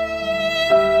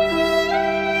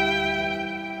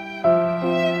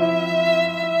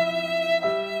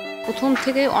প্রথম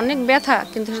থেকে অনেক ব্যথা,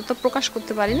 কিন্তু সেটা তো প্রকাশ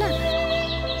করতে পারি না।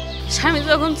 স্বামী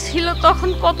যখন ছিল তখন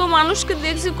কত মানুষকে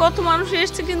দেখছি, কত মানুষ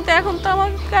এসছে, কিন্তু এখন তো আমার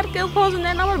কার কেউ খোঁজ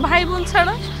নেয় না, আমার ভাই বোন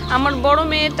ছাড়া। আমার বড়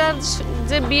মেয়েটার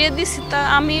যে বিয়ে দিছি তা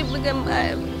আমি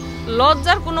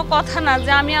লজ্জার কোনো কথা না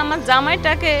যে আমি আমার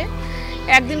জামাইটাকে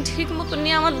একদিন ঠিক মতো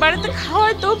নিয়ে আমার বাড়িতে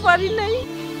খাওয়াইতেও পারি নাই।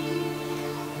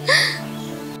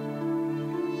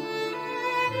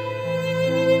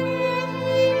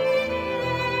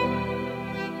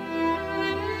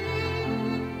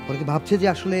 ভাবছে যে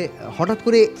আসলে হঠাৎ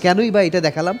করে কেনই বা এটা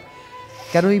দেখালাম,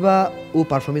 কেনই বা ও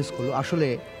পারফরমেন্স করলো। আসলে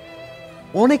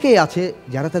অনেকেই আছে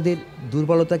যারা তাদের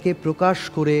দুর্বলতাকে প্রকাশ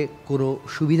করে কোনো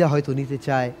সুবিধা হয়তো নিতে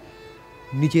চায়,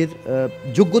 নিজের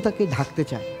যোগ্যতাকে ঢাকতে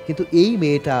চায়। কিন্তু এই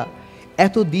মেয়েটা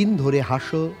এত দিন ধরে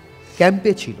হাস্য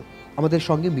ক্যাম্পে ছিল, আমাদের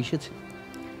সঙ্গে মিশেছে,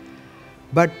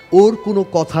 বাট ওর কোনো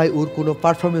কথায়, ওর কোনো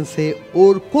পারফরমেন্সে,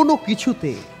 ওর কোনো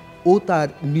কিছুতে ও তার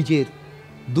নিজের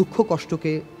দুঃখ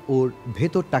কষ্টকে, ওর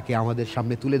ভেতরটাকে আমাদের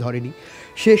সামনে তুলে ধরেনি।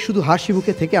 সে শুধু হাসি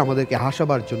মুখে থেকে আমাদেরকে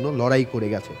হাসাবার জন্য লড়াই করে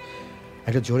গেছে।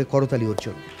 একটা জোরে করতালি ওর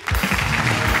জন্য।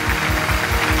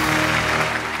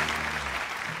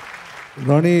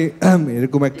 রনি,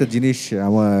 এরকম একটা জিনিস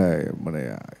আমার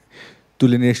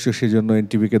তুলে নিয়ে এসছো, সেজন্য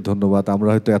এনটিভিকে ধন্যবাদ। আমরা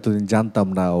হয়তো এতদিন জানতাম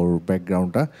না ওর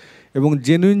ব্যাকগ্রাউন্ডটা, এবং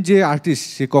জেনুইন যে আর্টিস্ট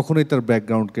সে কখনোই তার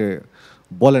ব্যাকগ্রাউন্ডকে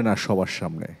বলে না সবার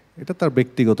সামনে, এটা তার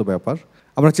ব্যক্তিগত ব্যাপার।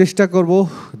 আমরা চেষ্টা করব,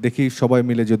 দেখি সবাই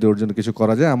মিলে যদি ওর জন্য কিছু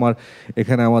করা যায়। আমার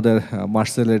এখানে আমাদের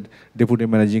মার্সেলের ডেপুটি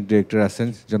ম্যানেজিং ডিরেক্টর আছেন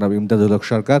জনাব ইমদাদুল হক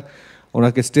সরকার,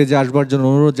 ওনাকে স্টেজে আসবার জন্য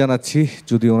অনুরোধ জানাচ্ছি,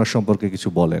 যদি ওনার সম্পর্কে কিছু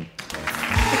বলেন।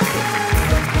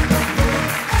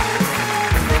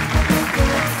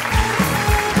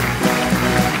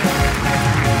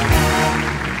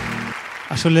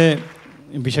 আসলে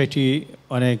বিষয়টি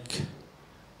অনেক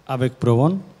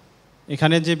আবেগপ্রবণ।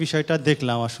 এখানে যে বিষয়টা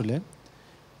দেখলাম আসলে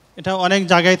এটা অনেক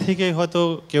জায়গায় থেকে হয়তো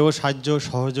কেউ সাহায্য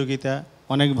সহযোগিতা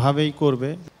অনেকভাবেই করবে।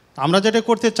 আমরা যেটা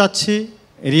করতে চাচ্ছি,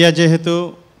 রিয়া যেহেতু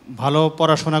ভালো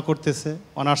পড়াশোনা করতেছে,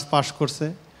 অনার্স পাস করছে,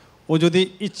 ও যদি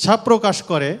ইচ্ছা প্রকাশ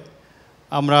করে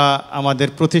আমরা আমাদের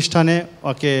প্রতিষ্ঠানে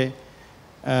ওকে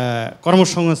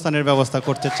কর্মসংস্থানের ব্যবস্থা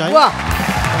করতে চাই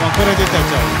এবং করে দিতে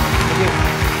চাই।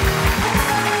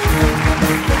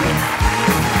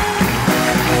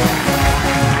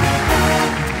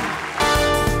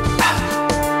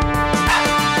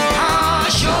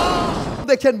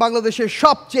 দেখছেন বাংলাদেশের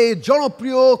সবচেয়ে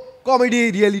জনপ্রিয় কমেডি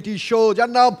রিয়েলিটি শো,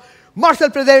 যার নাম মার্সেল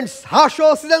প্রেজেন্টস হাসো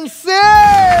সিজন 6।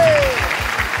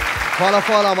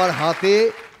 ফলাফল আমার হাতে,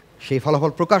 সেই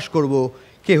ফলাফল প্রকাশ করব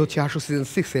কে হচ্ছে হাসো সিজন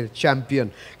 6 এর চ্যাম্পিয়ন।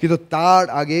 কিন্তু তার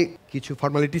আগে কিছু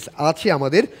ফর্মালিটিস আছে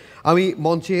আমাদের। আমি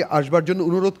মঞ্চে আসবার জন্য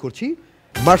অনুরোধ করছি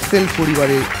মার্সেল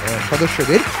পরিবারের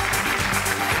সদস্যদের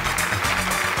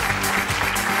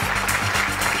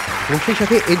এবং সেই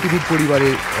সাথে এনটিভির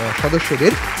পরিবারের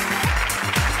সদস্যদের।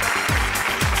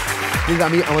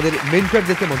 আমি আমাদের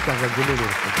মেন্টরদেরকে মঞ্চে আসার জন্য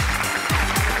অনুরোধ করছি।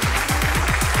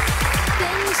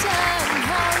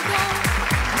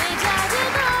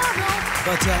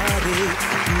 বাজারে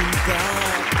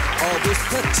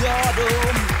অবস্থা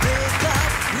চরম,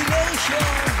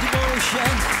 রিলেশন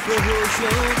ডিমোশন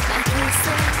প্রমোশন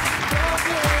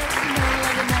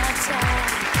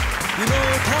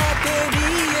বিনোদ হাতে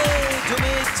নিয়ে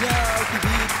জমে যাও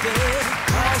টিভিতে,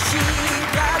 হাসি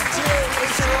রাজ্যে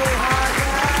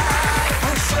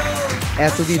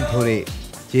এতদিন ধরে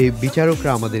যে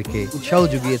বিচারকরা আমাদেরকে উৎসাহ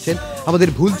জুগিয়েছেন, আমাদের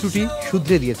ভুল ত্রুটি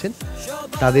শুধরে দিয়েছেন,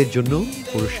 তাদের জন্য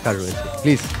পুরস্কার রয়েছে।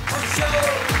 প্লিজ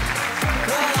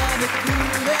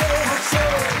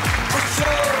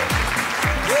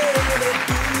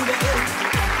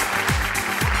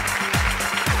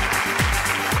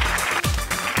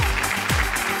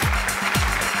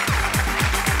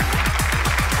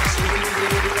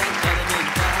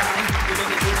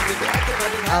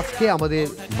আজকে আমাদের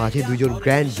মাঝে দুজন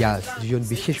গ্র্যান্ড জাজ, দুজন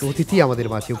বিশেষ অতিথি আমাদের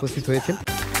মাঝে উপস্থিত হয়েছেন।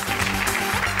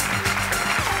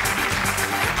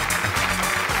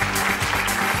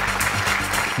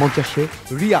 মঞ্চে আসছে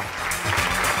রিয়া।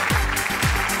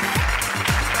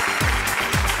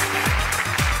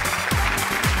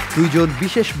 দুইজন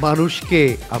বিশেষ মানুষকে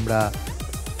আমরা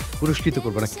পুরস্কৃত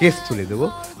করবো না, কেস তুলে দেবো।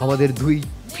 আমাদের দুই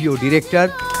প্রিয় ডিরেক্টর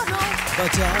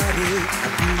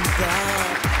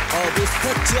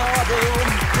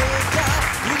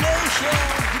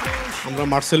আমরা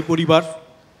মার্সেল পরিবার,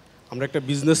 আমরা একটা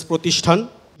বিজনেস প্রতিষ্ঠান।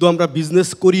 তো আমরা বিজনেস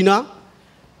করি না,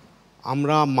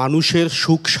 আমরা মানুষের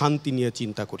সুখ শান্তি নিয়ে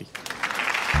চিন্তা করি।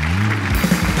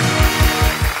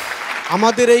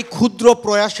 আমাদের এই ক্ষুদ্র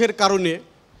প্রয়াসের কারণে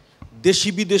দেশি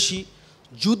বিদেশি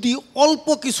যদি অল্প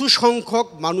কিছু সংখ্যক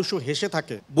মানুষও হেসে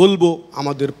থাকে, বলবো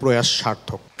আমাদের প্রয়াস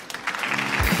সার্থক।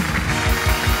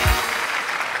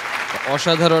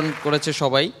 অসাধারণ করেছে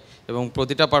সবাই এবং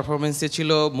প্রতিটা পারফরমেন্সে ছিল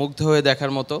মুগ্ধ হয়ে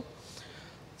দেখার মতো।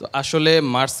 তো আসলে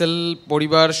মার্সেল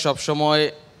পরিবার সবসময়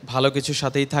ভালো কিছুর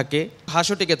সাথেই থাকে,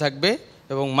 হাসো টিকে থাকবে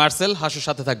এবং মার্সেল হাসোর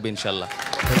সাথে থাকবে ইনশাল্লাহ।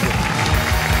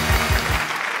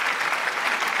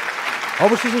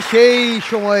 অবশেষে সেই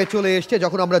সময়ে চলে এসছে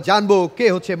যখন আমরা জানবো কে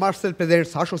হচ্ছে মার্সেল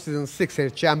প্রেজেন্টস হাসো সিজন 6 এর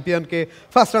চ্যাম্পিয়নকে,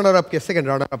 first runner আপকে, second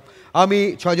runner up. আমি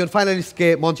 6 জন ফাইনালিস্টকে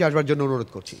মঞ্চে আসবার জন্য অনুরোধ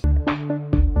করছি।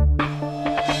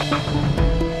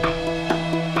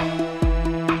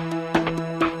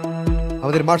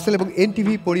 আমাদের মার্সেল এবং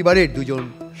এনটিভি পরিবারের দুজন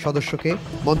সদস্যকে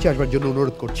মঞ্চে আসবার জন্য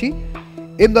অনুরোধ করছি।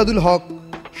 ইমদাদুল হক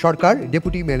সরকার,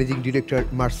 ডেপুটি ম্যানেজিং ডিরেক্টর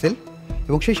মার্সেল,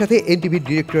 এবং সেই সাথে এনটিভির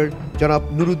ডিরেক্টর জনাব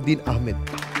নুরুদ্দিন আহমেদ।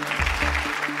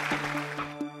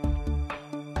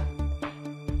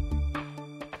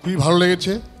 খুবই ভালো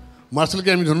লেগেছে। মার্সেলকে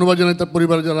আমি ধন্যবাদ জানাই, তার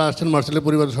পরিবারে যারা আসছেন, মার্সেলের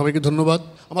পরিবারের সবাইকে ধন্যবাদ।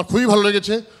 আমার খুবই ভালো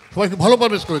লেগেছে, সবাই খুব ভালো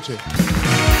পারফরমেন্স করেছে,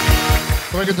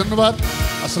 সবাইকে ধন্যবাদ।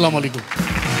 আসসালামু আলাইকুম।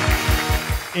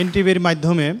 এনটিভির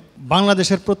মাধ্যমে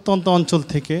বাংলাদেশের প্রত্যন্ত অঞ্চল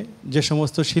থেকে যে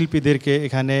সমস্ত শিল্পীদেরকে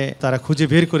এখানে তারা খুঁজে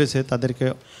বের করেছে, তাদেরকে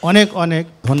অনেক অনেক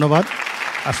ধন্যবাদ।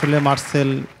 আসলে মার্সেল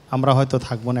আমরা হয়তো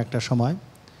থাকবো না একটা সময়,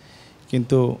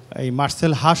 কিন্তু এই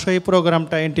মার্সেল হাসো এই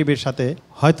প্রোগ্রামটা এনটিভির সাথে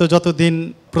হয়তো যতদিন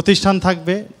প্রতিষ্ঠান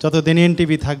থাকবে, যতদিন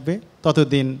এনটিভি থাকবে,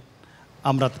 ততদিন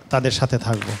আমরা তাদের সাথে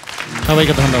থাকবো।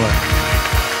 সবাইকে ধন্যবাদ।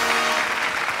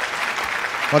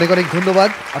 অনেক অনেক ধন্যবাদ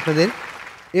আপনাদের।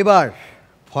 এবার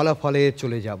ফলাফলে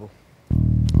চলে যাব।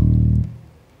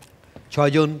 6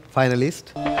 জন ফাইনালিস্ট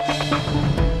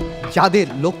যাদের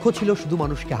লক্ষ্য ছিল শুধু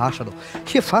মানুষকে হাসানো,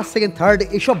 সে ফার্স্ট সেকেন্ড থার্ড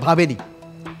এসব ভাবেনি,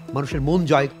 মানুষের মন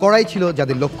জয় করাই ছিল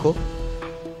যাদের লক্ষ্য।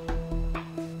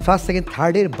 ফার্স্ট সেকেন্ড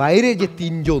থার্ডের বাইরে যে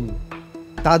 3 জন,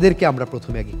 তাদেরকে আমরা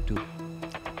প্রথমে আগে একটু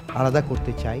আলাদা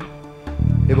করতে চাই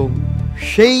এবং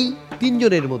সেই 3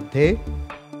 জনের মধ্যে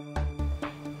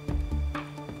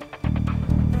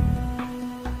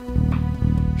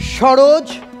সরোজ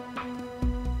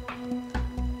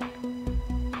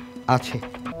আছে।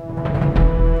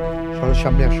 সরোজ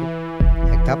সামনে আসো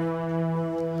এক ধাপ।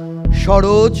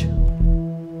 সরোজ,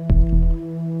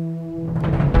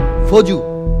 ফজু,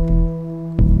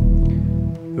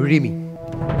 রিমি,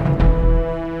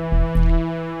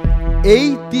 এই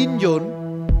 3 জন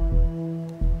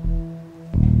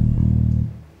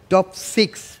টপ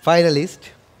 6 ফাইনালিস্ট।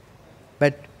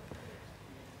 বাট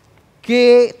কে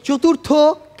চতুর্থ,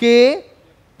 কে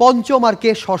পঞ্চম আর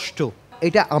কে ষষ্ঠ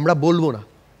এটা আমরা বলবো না।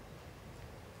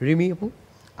 রিমি আপু,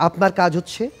 আপনার কাজ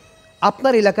হচ্ছে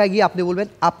আপনার এলাকায় গিয়ে আপনি বলবেন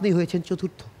আপনি হয়েছেন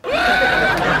চতুর্থ।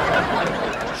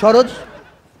 সরোজ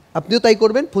আপনিও তাই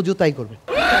করবেন, ফজু তাই করবেন,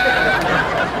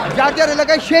 যার যার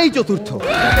এলাকায় সেই চতুর্থ।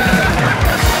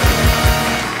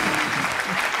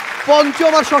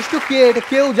 পঞ্চম আর ষষ্ঠ কে এটা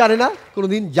কেউ জানে না,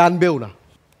 কোনোদিন জানবেও না।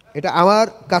 এটা আমার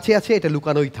কাছে আছে, এটা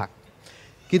লুকানোই থাক।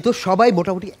 কিন্তু সবাই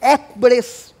মোটামুটি একবারে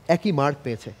একই মার্ক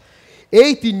পেয়েছে।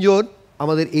 এই 3 জন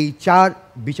আমাদের এই 4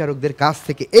 বিচারকদের কাছ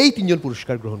থেকে এই 3 জন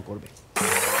পুরস্কার গ্রহণ করবে।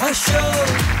 হাসো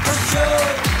হাসো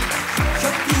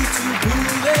সবকিছু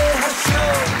ভুলে হাসো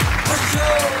হাসো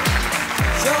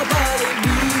সবাই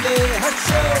মিলে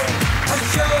হাসো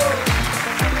হাসো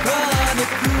প্রাণ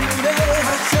খুলে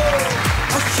হাসো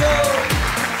হাসো।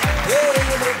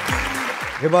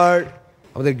 এবার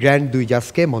আমাদের গ্র্যান্ড 2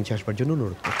 জাজকে মঞ্চে আসবার জন্য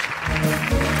অনুরোধ করছি।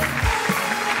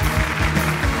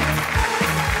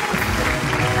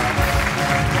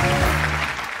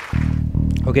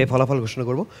 ওকে, ফলাফল ঘোষণা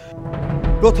করব।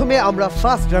 প্রথমে আমরা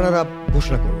ফার্স্ট রানার আপ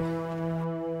ঘোষণা করব।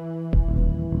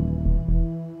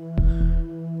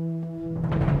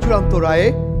 চূড়ান্ত রায়ে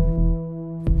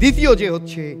দ্বিতীয় যে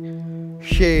হচ্ছে,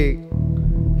 সে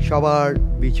সবার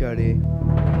বিচারে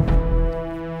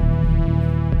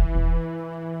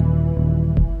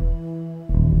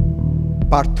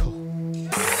পার্থ।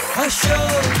 হাসো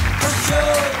হাসো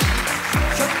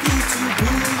সবকিছু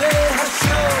ভুলে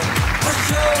হাসো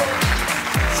হাসো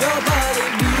সবাই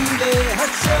মিলে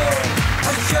হাসো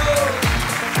হাসো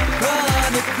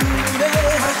প্রাণ খুলে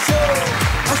হাসো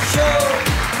হাসো।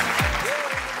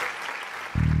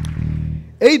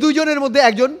 এই 2 জনের মধ্যে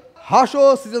একজন হাসো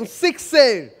সিজন 6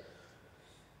 এর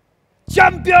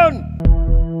চ্যাম্পিয়ন,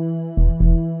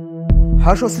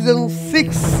 হাসো সিজন 6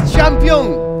 চ্যাম্পিয়ন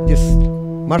যে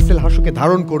মার্সেল হাসোকে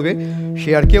ধারণ করবে, সে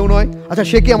আর কেউ নয়। আচ্ছা,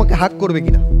 সে কি আমাকে হাক করবে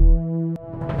কিনা?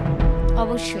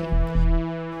 অবশ্যই।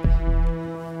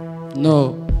 নো।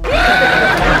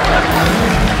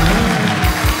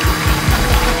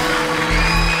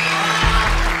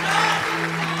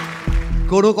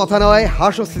 কোনো কথা নয়,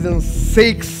 হাসো সিজন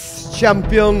 6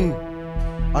 চ্যাম্পিয়ন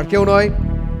আর কেউ নয়,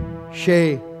 সে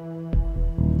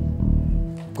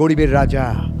গরিবের রাজা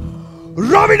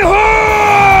রবিন হুড।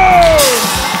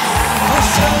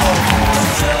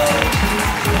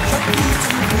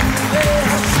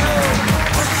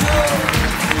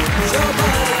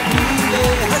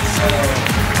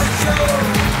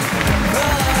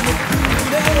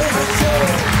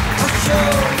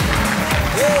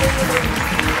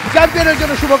 চ্যাম্পিয়নের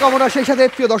জন্য শুভকামনা। সেই সাথে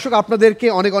প্রিয় দর্শক, আপনাদেরকে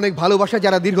অনেক অনেক ভালোবাসা,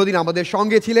 যারা দীর্ঘদিন আমাদের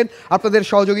সঙ্গে ছিলেন। আপনাদের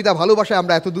সহযোগিতা, ভালোবাসায়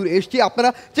আমরা এত দূর এসেছি। আপনারা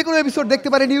যে কোনো এপিসোড দেখতে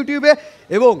পারেন ইউটিউবে,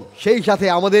 এবং সেই সাথে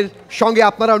আমাদের সঙ্গে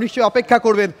আপনারাও নিশ্চয়ই অপেক্ষা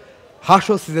করবেন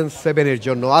হাসো সিজন 7-এর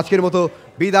জন্য। আজকের মতো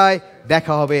বিদায়,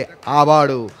 দেখা হবে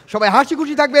আবারও। সবাই হাসি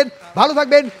খুশি থাকবেন, ভালো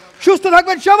থাকবেন, সুস্থ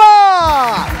থাকবেন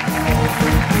সবাই।